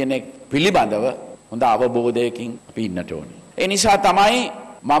කියන පිළිබඳව හොඳ අවබෝධයකින් අපි ඉන්නට ඕනේ. ඒ නිසා තමයි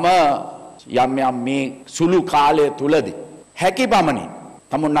මම යම් මේ සුළු කාලය තුලදී හැකි පමණින්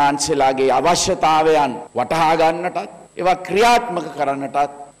තමුන්නාන්සේලාගේ අවශ්‍යතාවයන් වටහා ගන්නටත් ඒවා ක්‍රියාත්මක කරන්නටත්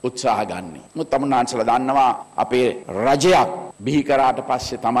උත්සාහ ගන්නේ. මුත් තමුන්නාන්සේලා දන්නවා අපේ රජයක් බිහි කරාට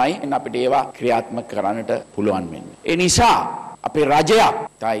පස්සේ තමයි අපිට ඒවා ක්‍රියාත්මක කරන්නට පුළුවන් වෙන්නේ. ඒ නිසා අපේ රජයක්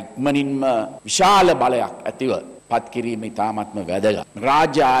තා ඉක්මනින්ම විශාල බලයක් ඇතිව පත් කිරීම ඉතාමත්ම වැදගත්.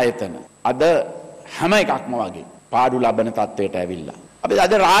 රාජ්‍ය ආයතන අද හැම එකක්ම වගේ පාඩු ලබන තත්ත්වයට ඇවිල්ලා. අපි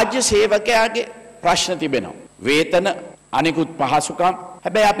අද රාජ්‍ය සේවකයාගේ ප්‍රශ්න තිබෙනවා. වේතන අනිකුත් පහසුකම්.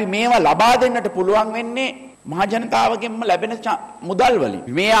 හැබැයි අපි මේවා ලබා දෙන්නට පුළුවන් වෙන්නේ මහ ජනතාවගෙන්ම ලැබෙන මුදල් වලින්.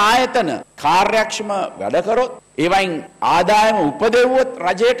 මේ ආයතන කාර්යක්ෂම වැඩ කරොත් ඒවයින් ආදායම උපදෙව්වොත්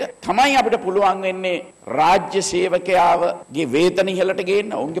රජයට තමයි අපිට පුළුවන් වෙන්නේ රාජ්‍ය සේවකයාගේ වේතන ඉහළට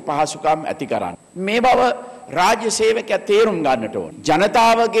ගේන්න ඔවුන්ගේ පහසුකම් ඇති කරන්න. මේ බව රාජ්‍ය සේවකයා තේරුම් ගන්නට ඕන.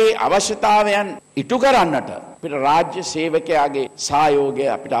 ජනතාවගේ අවශ්‍යතාවයන් ඉටු කරන්නට අපිට රාජ්‍ය සේවකයාගේ සහයෝගය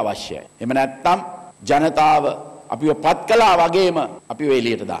අපිට අවශ්‍යයි. එහෙම නැත්නම් ජනතාව අපිව පත් කළා වගේම අපිව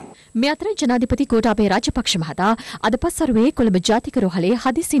එළියට දාන්න. මේ අතර ජනාධිපති ගෝඨාභය රාජපක්ෂ මහතා අද පස්වරුවේ කොළඹ ජාතික රෝහලේ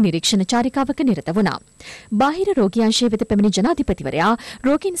හදිසි නිරීක්ෂණ චාරිකාවක නිරත වුණා. බාහිර රෝගී වෙත පැමිණි ජනාධිපතිවරයා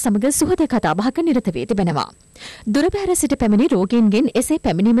රෝගීන් සමග සුහද කතාබහක නිරත වී තිබෙනවා. දුර බැහැර සිට පැමිණි රෝගීන්ගෙන් එසේ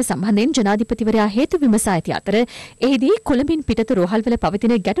පැමිණීම සම්බන්ධයෙන් ජනාධිපතිවරයා හේතු විමසා ඇති අතර එහිදී කොළඹින් පිටත රෝහල්වල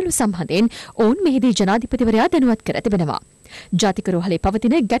පවතින ගැටලු සම්බන්ධයෙන් ඔවුන් මෙහිදී ජනාධිපතිවරයා දැනුවත් කර තිබෙනවා. ජාතික රෝහලේ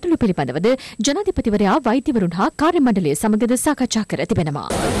පවතින ගැටලු පිළිබඳවද ජනාධිපතිවරයා වෛද්‍යවරුන් හා කාර්ය මණ්ඩලය සමගද සාකච්ඡා කර තිබෙනවා.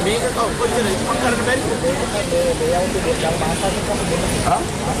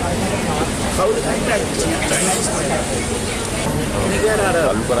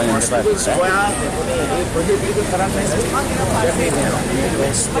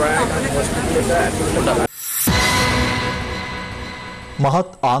 මහත්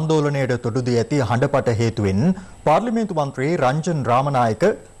ආන්දෝලනයට තොටු දී ඇති හඬපට හේතුවෙන් පාර්ලිමේන්තු මන්ත්‍රී රංජන් රාමනායක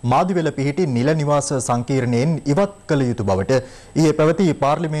මාදිවෙල පිහිටි නිල නිවාස සංකීර්ණයෙන් ඉවත් කළ යුතු බවට ඊයේ පැවති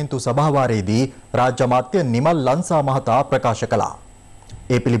පාර්ලිමේන්තු සභාවාරයේදී රාජ්‍ය අමාත්‍ය නිමල් ලන්සා මහතා ප්‍රකාශ කළා.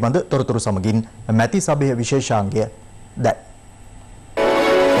 ඒ පිළිබඳ තොරතුරු සමගින් මැති සභාවේ විශේෂාංගය දැන්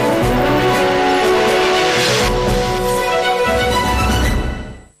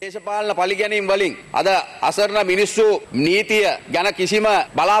දේශපාලන පරිගැනීම් වලින් අද අසරණ මිනිස්සු නීතිය ගැන කිසිම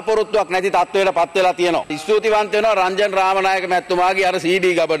බලාපොරොත්තුවක් නැති තත්ත්වයට පත් වෙලා තියෙනවා. ස්තුතිවන්ත වෙනවා රංජන් රාමනායක මැතිතුමාගේ අර CD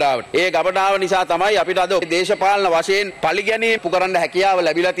ගබඩාවට. ඒ ගබඩාව නිසා තමයි අපිට අද දේශපාලන වශයෙන් පරිගැනීම් පුකරන්න හැකියාව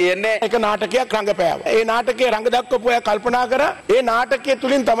ලැබිලා තියෙන්නේ. එක නාටකයක් රංගපෑවා. ඒ නාටකයේ රංග දක්වපු අය කල්පනා කරා ඒ නාටකයේ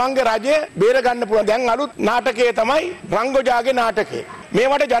තුලින් තමන්ගේ රජය බේර ගන්න පුළුවන්. දැන් අලුත් නාටකයේ තමයි රංගෝජාගේ නාටකය.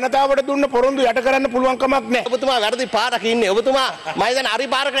 මේවට ජනතාවට දුන්න පොරොන්දු යට කරන්න පුළුවන් කමක් නැහැ. ඔබතුමා වැරදි පාරක ඉන්නේ. ඔබතුමා මම දැන් හරි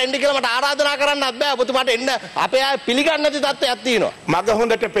පාරකට එන්න කියලා මට ආරාධනා කරන්නත් බෑ. ඔබතුමාට එන්න අපේ අය පිළිගන්නේ නැති තත්ත්වයක් තියෙනවා. මග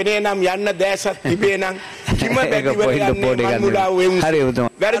හොඳට පෙනේ නම් යන්න දැසත් තිබේ නම් කිම බැරිවරයන්නේ හරි ඔබතුමා.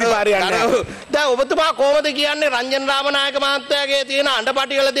 වැරදි පාරේ යන්නේ. දැන් ඔබතුමා කොහොමද කියන්නේ රංජන් රාමනායක මහත්තයාගේ තියෙන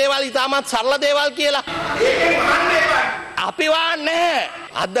අඬපටි වල දේවල් ඉතාමත් සරල දේවල් කියලා? අපි වාන්නේ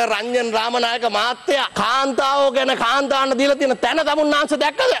අද රංජන් රාමනායක මහත්තයා කාන්තාවෝ ගැන කාන්තාවන්ට දීලා තියෙන තැන තමුන්නාංශ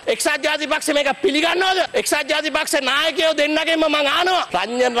දැක්කද? එක්සත් ජාතික පක්ෂය මේක පිළිගන්නවද? එක්සත් ජාතික පක්ෂේ නායකයෝ දෙන්නගෙන්ම මං අහනවා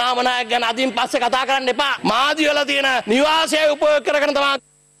රංජන් රාමනායක ගැන අදින් පස්සේ කතා කරන්න එපා. මාධ්‍ය වල තියෙන නිවාසය උපයෝග කරගෙන තමයි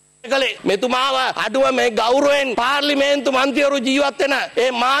කලේ මෙතුමාව අඩුව මේ ගෞරවයෙන් පාර්ලිමේන්තු මන්ත්‍රීවරු ජීවත් වෙන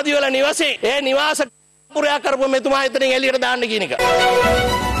ඒ මාධ්‍ය වල නිවසේ ඒ නිවාස පුරයා කරපු මෙතුමා එතනින් එළියට දාන්න කියන එක.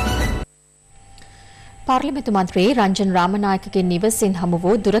 පාර්ලිමේන්තු මන්ත්‍රී රංජන් රාමනායකගේ නිවසින් හමු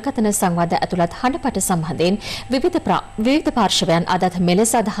වූ දුරකථන සංවාද ඇතුළත් හඬපට සම්බන්ධයෙන් විවිධ පාර්ශවයන් අදත්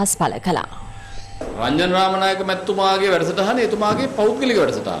මෙලෙස අදහස් පළ කළා. රංජන් රාමනායක මැතිතුමාගේ වැඩසටහන එතුමාගේ පෞද්ගලික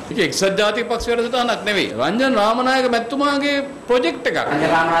වැඩසටහන. ඒක එක්සත් ජාතික පක්ෂ වැඩසටහනක් නෙවෙයි. රංජන් රාමනායක මැතිතුමාගේ ප්‍රොජෙක්ට් එකක්.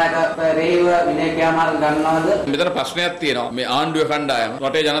 රංජන් රාමනායක රේව විනය ක්‍රියාමාර්ග ගන්නවද? මෙතන ප්‍රශ්නයක් තියෙනවා. මේ ආණ්ඩුවේ කණ්ඩායම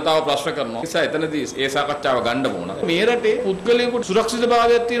රටේ ජනතාව ප්‍රශ්න කරනවා. ඒ නිසා එතනදී ඒ සාකච්ඡාව ගන්න ඕන. මේ රටේ පුද්ගලයෙකුට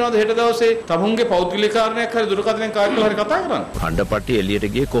සුරක්ෂිතභාවයක් තියෙනවද හෙට දවසේ තමුන්ගේ පෞද්ගලික කාරණයක් හරි දුරකථනයෙන් කාර්යකල හරි කතා කරන්න. හඬපටි එළියට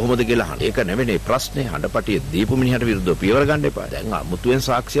ගියේ කොහොමද කියලා අහන්න. ඒක නෙවෙයි ප්‍රශ්නේ. හඬපටිය දීපු මිනිහට විරුද්ධව පියවර ගන්න එපා. දැන් අමුතුවෙන්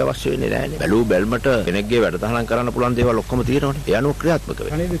සාක්ෂි අවශ්‍ය වෙන්නේ නැහැ නේ. බැලුව බැලමට කෙනෙක්ගේ වැඩසටහන කරන්න පුළුවන් දේවල් ඔක්කොම තියෙනවනේ. ඒ අනුව ක්‍රියාත්මක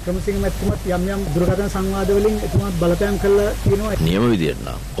වෙන්න. රනිල් වික්‍රමසිංහ මැතිතුමත් යම් දුරකථන සංවාද වලින් එතුමාත් බලපෑම් කළා කියනවා. නියම විදියට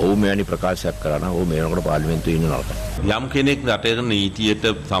නම් ඔව් මෙවැනි ප්‍රකාශයක් කරා නම් ඔව් මේ වෙනකොට පාර්ලිමේන්තුවේ ඉන්න නරකයි. යම් කෙනෙක් රටේ නීතියට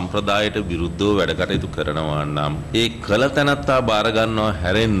සම්ප්‍රදායට විරුද්ධව වැඩ කටයුතු කරනවා නම් ඒ කළ තැනත්තා බාර ගන්නවා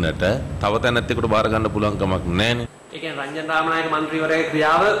හැරෙන්නට තව තැනැත්තෙකුට බාර ගන්න පුළුවන් කමක් නැහැනේ. ඒ කියන්නේ රංජන් රාමනායක මන්ත්‍රීවරයාගේ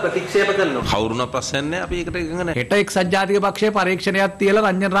ක්‍රියාව ප්‍රතික්ෂේප කරනවා. කවුරුන ප්‍රශ්න නැහැ අපි ඒකට එකඟ නැහැ. හෙට එක්සත් ජාතික පක්ෂයේ පරීක්ෂණයක් තියලා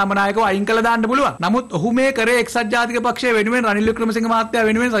රංජන් රාමනායකව අයින් කළ දාන්න පුළුවන්. නමුත් ඔහු මේ කරේ එක්සත් ජාතික පක්ෂය වෙනුවෙන් රනිල් වික්‍රමසිංහ මහත්තයා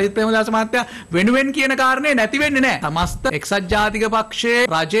වෙනුවෙන් සජිත් ප්‍රේමදාස මහත්තයා වෙනුවෙන් කියන කාරණේ නැති වෙන්නේ නැහැ. සමස්ත එක්සත් ජාතික පක්ෂයේ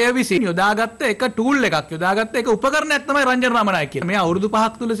රජය විසින් යොදාගත්ත එක ටූල් එකක් යොදාගත්ත එක උපකරණයක් තමයි රංජන් රාමනායක කියන්නේ. මේ අවුරුදු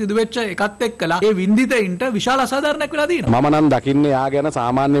 5ක් තුල සිදුවෙච්ච එකත් එක්කලා ඒ වින්දිතයින්ට විශාල අසාධාරණයක් වෙලා තියෙනවා. මම නම් දකින්නේ යා ගැන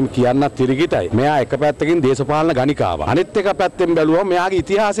සාමාන්‍යයෙන් කියන්නත් තිරිගිතයි. මෙයා එක පැත්තකින් දේශපාලන ගණිකාවක්. අනිත් එක පැත්තෙන් බැලුවම මෙයාගේ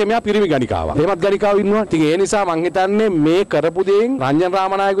ඉතිහාසය මෙයා පිරිමි ගණිකාවක්. එහෙමත් ගණිකාව ඉන්නවා. ඉතින් ඒ නිසා මං හිතන්නේ මේ කරපු දෙයින් රංජන්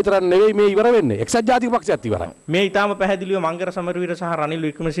රාමනායක විතරක් නෙවෙයි මේ ඉවර වෙන්නේ. එක්සත් ජාතික පක්ෂයත් ඉවරයි. මේ ඊටාම පැහැදිලිව මංගර සමරවීර සහ රනිල්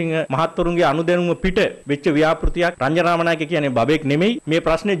වික්‍රමසිංහ මහත්වරුන්ගේ අනුදැනුම පිට වෙච්ච ව්‍යාපෘතියක්. රංජන් රාමනායක කියන්නේ බබෙක් නෙමෙයි. මේ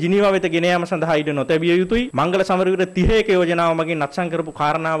ප්‍රශ්නේ ජිනීවා වෙත ගෙන යාම සඳහා ඉඩ නොතැබිය යුතුයි. මංගල සමරවීර 31 යෝජනාව මගින් අත්සන් කරපු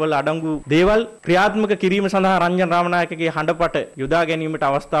කාරණාවල අඩංගු දේවල් ක්‍රියාත්මක කිරීම සඳහා රංජන් රාමනායකගේ හඬපට යොදා ගැනීමට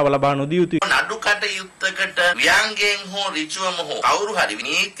අවස්ථාව ලබා නොදිය යුතුයි. නඩුකට යුත්තකට ව්‍යංගයෙන් හෝ ඍජුවම හෝ කවුරු හරි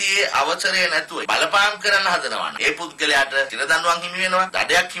නීතියේ අවසරය නැතුව බලපාම් කරන්න හදනවා. ඒ පුද්ගලයාට චිර දඬුවම් හිමි වෙනවා,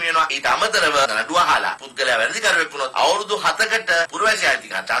 දඩයක් හිමි වෙනවා. ඊට අමතරව නඩුව අහලා පුද්ගලයා වැරදිකරුවෙක් වුණොත් අවුරුදු 7කට පුරවැසියා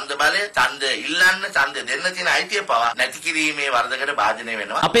අයිතික ඡන්ද බලය, ඡන්ද ඉල්ලන්න, ඡන්ද දෙන්න තියෙන අයිතිය පවා නැති කිරීමේ වරදකට භාජනය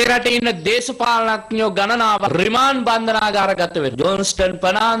වෙනවා. අපේ රටේ ඉන්න දේශපාලනඥයෝ ගණනාව රිමාන්ඩ් බන්ධනාගාරගත වෙනවා. ජොන්ස්ටන්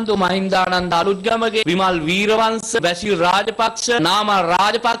පනාන්දු, මහින්දානන්ද අලුත්ගමගේ, විමල් වීරවංශ, බැසිල් රාජපක්ෂ, නාමල්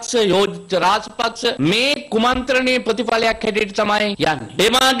රාජපක්ෂ, යෝජිත රාජපක්ෂ මේ කුමන්ත්‍රණයේ ප්‍රතිඵලයක් හැටියට තමයි යන්නේ.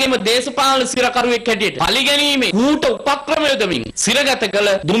 එමාගේම දේශපාලන සිරකරුවෙක් හැටියට පරිගැනීමේ කූට උපක්‍රම යොදමින් සිරගත කළ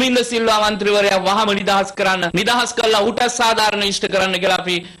දුමින්ද සිල්වා මන්ත්‍රීවරයා වහම නිදහස් කළා ඌට සාධාරණ ඉෂ්ට කරන්න කියලා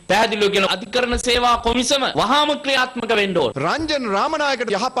අපි පැහැදිලිව කියන අධිකරණ සේවා කොමිසම වහම ක්‍රියාත්මක වෙන්න ඕන. රංජන්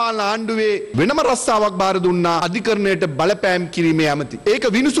රාමනායකට යහපාලන ආණ්ඩුවේ වෙනම රස්සාවක් බාර දුන්නා අධිකරණයට බලපෑම් කිරීමේ ඇමති. ඒක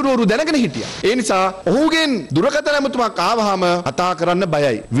විනිසුරුවරු දැනගෙන හිටියා. ඒ නිසා ඔහුගෙන් දුරකථන ඇමතුමක් ආවහම කතා කරන්න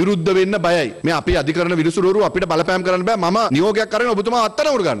බයයි. විරුද්ධ වෙන්න බයයි. මේ අපේ අධිකරණ විනිසුරුවරු අපිට බලපෑම් කරන්න බෑ. මම නියෝගයක් කරගෙන ඔබතුමා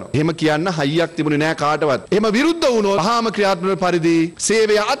අත්අඩංගුවට ගන්නවා. එහෙම කියන්න හයියක් තිබුණේ නෑ කාටවත්. එහෙම විරුද්ධ වුණොත් වහාම ක්‍රියාත්මක පරිදි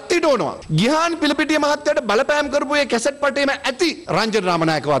සේවය අත්හිටවනවා. ගිහාන් පිළපිටිය මහත්තයාට බලපෑම් කරපු ඒ කැසට් පටේම ඇති රංජන්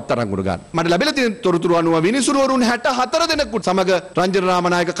රාමනායකව අත්අඩංගුවට ගන්න. මට ලැබිලා තියෙන තොරතුරු අනුව විනිසුරුවරුන් 64 දෙනෙකුට සමග රංජන්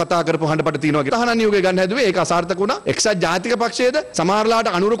රාමනායක කතා කරපු හඬපට තියෙනවා කියලා. තහනම් නියෝගය ගන්න හැදුවේ ඒක අසාර්ථක වුණා. එක්සත් ජාතික පක්ෂයේද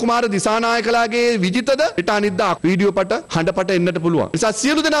සමහරලාට අනුර කුමාර දිසානායකලාගේ විජිතද ඊට අනිද්දා වීඩියෝ පට හඬපට එන්නට පුළුවන්. නිසා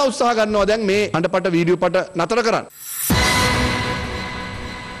සියලු දෙනා උත්සාහ ගන්නවා දැන් මේ හඬපට වීඩියෝ පට නතර කරන්න.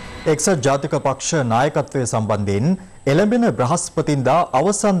 එක්සත් ජාතික පක්ෂ නායකත්වය සම්බන්ධයෙන් එළඹෙන බ්‍රහස්පතින්දා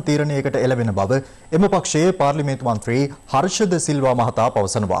අවසන් තීරණයකට එළවෙන බව එම පක්ෂයේ පාර්ලිමේන්තු මන්ත්‍රී හර්ෂද සිල්වා මහතා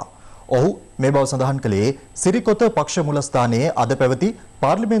පවසනවා. ඔහු මේ බව සඳහන් කළේ සිරිකොත පක්ෂ මුලස්ථානයේ අද පැවති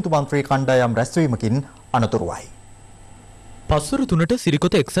පාර්ලිමේන්තු මන්ත්‍රී කණ්ඩායම් රැස්වීමකින් අනතුරුවයි. පස්වරු 3ට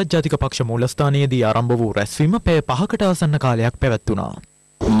සිරිකොත එක්සත් ජාතික පක්ෂ මූලස්ථානයේදී ආරම්භ වූ රැස්වීම පැය 5කට ආසන්න කාලයක් පැවැත්වුණා.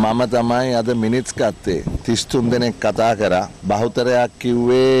 මම තමයි අද මිනිත්ස් ගත්තේ 33 දෙනෙක් කතා කරා බහුතරයක්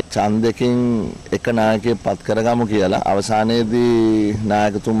කිව්වේ ඡන්දකින් එක නායකයෙක් පත් කරගමු කියලා. අවසානයේදී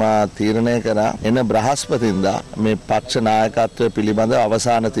නායකතුමා තීරණය කරා එන බ්‍රහස්පතින්දා මේ පක්ෂ නායකත්වය පිළිබඳ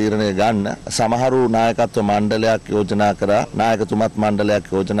අවසාන තීරණය ගන්න. සමහරු නායකත්ව මණ්ඩලයක් යෝජනා කරා, නායකතුමත්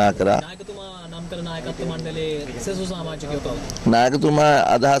මණ්ඩලයක් යෝජනා කරා. නායකත්ව මණ්ඩලයේ සෙසු සමාජිකයෝ කවුද? නායකතුමා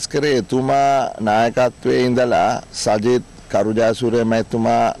අදහස් කරේ එතුමා නායකත්වයේ ඉඳලා සජිත් කරුජාසූරිය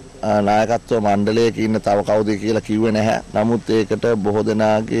මහත්මයා නායකත්ව මණ්ඩලයක ඉන්න තව කවුද කියලා කිව්වේ නැහැ. නමුත් ඒකට බොහෝ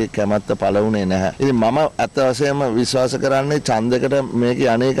දෙනාගේ කැමැත්ත පළ වුණේ නැහැ. ඉතින් මම අත වශයෙන්ම විශ්වාස කරන්නේ ඡන්දයකට මේක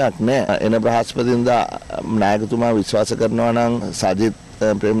අනේකක් නෑ. එන බ්‍රහස්පතින්දා නායකතුමා විශ්වාස කරනවා නම් සජිත්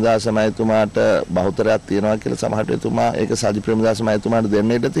ප්‍රේමදාස මහතුමාට බහුතරයක් තියෙනවා කියලා සමහරට එතුමා ඒක සජිත් ප්‍රේමදාස මහතුමාට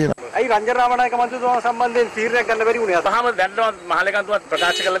දෙන්න ඉඩ තියෙනවා. අයි රංජන රාමනායක මන්ත්‍රීතුමා සම්බන්ධයෙන් තීරණයක් ගන්න බැරි වුණේ. තාම දැන්නවත් මහලේකම්තුමාත්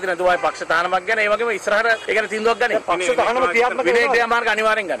ප්‍රකාශ කළා තියෙනවා එතුමාගේ පක්ෂ තහනමක් ගැන. ඒ වගේම ඉස්සරහට ඒ ගැන තීන්දුවක් ගන්න. පක්ෂ තහනම ක්‍රියාත්මක වෙනවා. විනය ක්‍රියාමාර්ග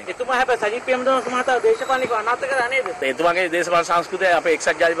අනිවාර්යෙන් ගන්න. එතුමා හැබැයි සජිත් ප්‍රේමදාස මහතා දේශපාලනිකව අනාථ කරා නේද? එතුමාගේ දේශපාලන සංස්කෘතිය අපේ එක්සත්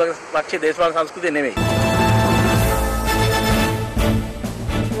ජාතික පක්ෂයේ දේශපාලන සංස්කෘතිය නෙමෙයි.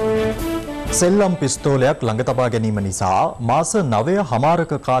 සෙල්ලම් පිස්තෝලයක් ළඟ තබා ගැනීම නිසා මාස 9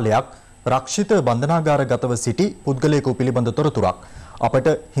 හමාරක කාලයක් රක්ෂිත බන්ධනාගාරගතව සිටි පුද්ගලයෙකු පිළිබඳ තොරතුරක්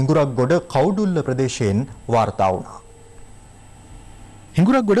අපට හිඟුරක්ගොඩ කවුඩුල්ල ප්‍රදේශයෙන් වාර්තා වුණා.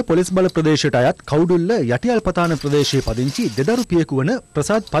 හිඟුරක්ගොඩ පොලිස් බල ප්‍රදේශයට අයත් කවුඩුල්ල යටියල්පතාන ප්‍රදේශයේ පදිංචි දෙදරු පියෙකු වන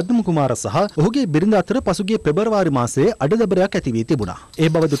ප්‍රසාද් පද්ම කුමාර සහ ඔහුගේ බිරිඳ අතර පසුගිය පෙබරවාරි මාසයේ අඩදබරයක් ඇති වී තිබුණා. ඒ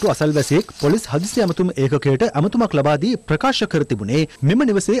බව දුටු අසල්වැසියෙක් පොලිස් හදිසි ඇමතුම් ඒකකයට ඇමතුමක් ලබා දී ප්‍රකාශ කර තිබුණේ මෙම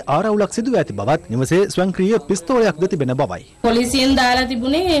නිවසේ ආරවුලක් සිදුව ඇති බවත් නිවසේ ස්වයංක්‍රීය පිස්තෝලයක්ද තිබෙන බවයි. පොලිසියෙන් දාලා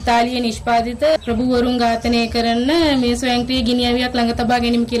තිබුණේ ඉතාලියේ නිෂ්පාදිත ප්‍රභූවරුන් ඝාතනය කරන මේ ස්වයංක්‍රීය ගිනි අවියක් ළඟ තබා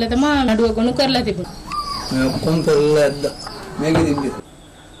ගැනීම කියලා තමයි නඩුව ගොනු කරලා තිබුණා. ඔක්කොම කරලා ඇද්දා. මේකෙ තිබ්බේ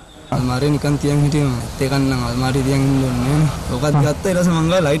අල්මාරිය නිකන් තියන් හිටියම ඒකන් නම් අල්මාරිය තියන් ඉන්න ඕනේ නේ. ඔකත් ගත්තා ඊට පස්සේ මං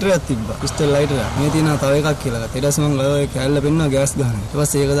ගාව ලයිටර් එකක් තිබ්බා. පිස්තල් ලයිටර්. මේ තියෙනවා තව එකක් කියලා ගත්තා. ඊට පස්සේ මං ගාව ඒ කෑල්ල පෙන්නවා ගෑස් ගහන. ඊට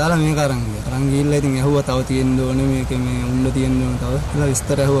පස්සේ ඒක දාලා මේක අරන් ගියා. අරන් ගිහිල්ලා ඉතින් ඇහුවා තව තියෙන්න ඕනේ මේකේ මේ උණ්ඩ තියෙන්න ඕනේ තව. කියලා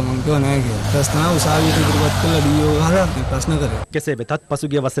විස්තර ඇහුවා මං කිව්වා නෑ කියලා. ඊට පස්සේ තමයි උසාවියට ඉදිරිපත් කළා ඩීఓ ගහලා ප්‍රශ්න කරේ. කෙසේ වෙතත්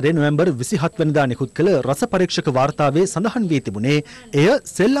පසුගිය වසරේ නොවැම්බර් 27 වෙනිදා නිකුත් කළ රස පරීක්ෂක වාර්තාවේ සඳහන් වී තිබුණේ එය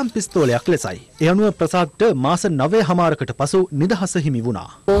සෙල්ලම් පිස්තෝලයක් ලෙසයි. ඒ අනුව ප්‍රසාද්ට මාස 9 හමාරකට පසු නිදහස හිමි වුණා.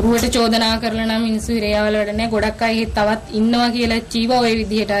 බොරුවට චෝදනා කරලා නම් මිනිස්සු ඉරේවල වැඩ නැහැ. ගොඩක් අය තවත් ඉන්නවා කියලා චීව ඔය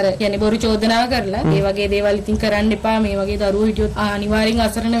විදිහට අර කියන්නේ බොරු චෝදනා කරලා ඒ වගේ දේවල් ඉතින් කරන්න එපා. මේ වගේ දරුවෝ හිටියොත් අනිවාර්යෙන්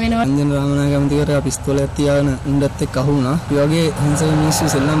අසරණ වෙනවා. රංජන රාමනායක ඇමතිවරයා පිස්තෝලයක් තියාගෙන උණ්ඩත් එක්ක අහු වුණා. ඒ වගේ හිංසක මිනිස්සු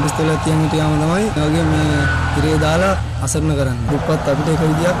සෙල්ලම් පිස්තෝලයක් තියන් හිටියාම තමයි ඒ වගේ මේ ඉරේ දාලා අසරණ කරන්නේ. දුප්පත් අපිට එක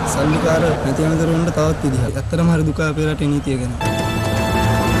විදියක් සල්ලිකාර නැති අමතරුන්ට තවත් විදියක්. ඇත්තටම හරි දුක අපේ රටේ නීතිය ගැන.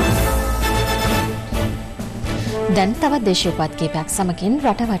 දැන් තවත් දේශීයපත් කීපයක් සමගින්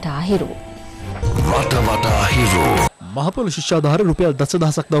රටවටා හිරු. රටවටා හිරු. මහපොළ ශිෂ්‍යාධාර රුපියල්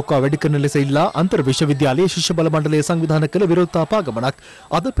 10,000ක් දක්වා වැඩි කරන ලෙස ඉල්ලා අන්තර් විශ්වවිද්‍යාලයේ ශිෂ්‍ය බල මණ්ඩලය සංවිධානය කළ විරෝධතා පාගමනක්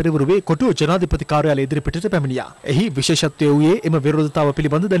අද පෙරවරුවේ කොටුව ජනාධිපති කාර්යාලය ඉදිරිපිටට පැමිණියා. එහි විශේෂත්වය වූයේ එම විරෝධතාව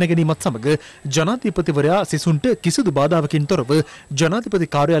පිළිබඳ දැනගැනීමත් සමග ජනාධිපතිවරයා සිසුන්ට කිසිදු බාධාවකින් තොරව ජනාධිපති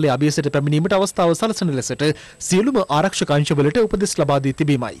කාර්යාලය අභියසට පැමිණීමට අවස්ථාව සලසන ලෙසට සියලුම ආරක්ෂක අංශවලට උපදෙස් ලබා දී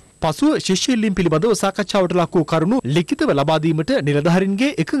තිබීමයි. පසුව ශිෂ්‍ය ඉල්ලීම් පිළිබඳව සාකච්ඡාවට ලක් වූ කරුණු ලිඛිතව ලබා දීමට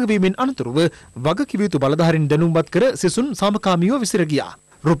නිලධාරීන්ගේ එකඟ වීමෙන් අනතුරුව වගකිව යුතු බලධාරීන් දැනුම්පත් කර සිසුන් සාමකාමීව විසිර ගියා.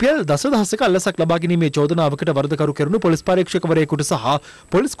 රුපියල් 10,000ක අල්ලසක් ලබා ගැනීමේ චෝදනාවකට වරදකරු කෙරුණු පොලිස් පරීක්ෂකවරයෙකුට සහ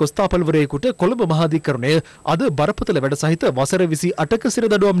පොලිස් කොස්තාපල්වරයෙකුට කොළඹ මහාධිකරණය අද බරපතල වැඩ සහිත වසර 28ක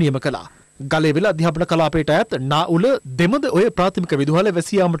සිරදඬුවම් නියම කළා. ගලේවිල අධ්‍යාපන කලාපයට අයත් නාඋල දෙමද ඔය ප්‍රාථමික විදුහල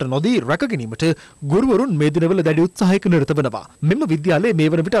වැසියාමට නොදී රැක ගැනීමට ගුරුවරුන් මේ දිනවල දැඩි උත්සාහයක නිරත වෙනවා. මෙම විද්‍යාලයේ මේ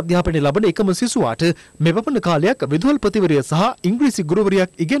වන විට අධ්‍යාපනය ලබන එකම සිසුවාට මෙවපන කාලයක් විදුහල්පතිවරිය සහ ඉංග්‍රීසි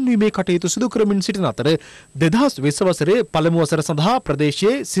ගුරුවරියක් ඉගෙන්වීමේ කටයුතු සිදු කරමින් සිටින අතර 2020 වසරේ පළමු වසර සඳහා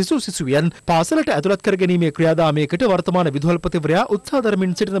ප්‍රදේශයේ සිසුවියන් පාසලට ඇතුළත් කර ගැනීමේ ක්‍රියාදාමයකට වර්තමාන විදුහල්පතිවරයා උත්සාහ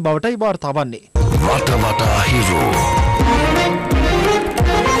දරමින් සිටින බවටයි වාර්තා වන්නේ. රටවටා හිරු.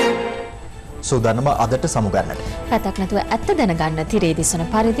 සූදානම අදට සමුගන්නට. පැතක් නැතුව ඇත්ත දැනගන්න තිරේ දිසන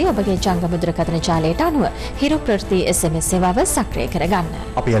පරිදි ඔබගේ ජංගම දුරකථන ජාලයට අනුව හිරු ප්‍රති SMS සේවාව සක්‍රිය කරගන්න.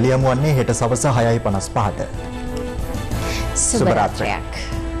 අපි එළියමු වන්නේ හෙට සවස 6:55ට. සුබ රාත්‍රියක්.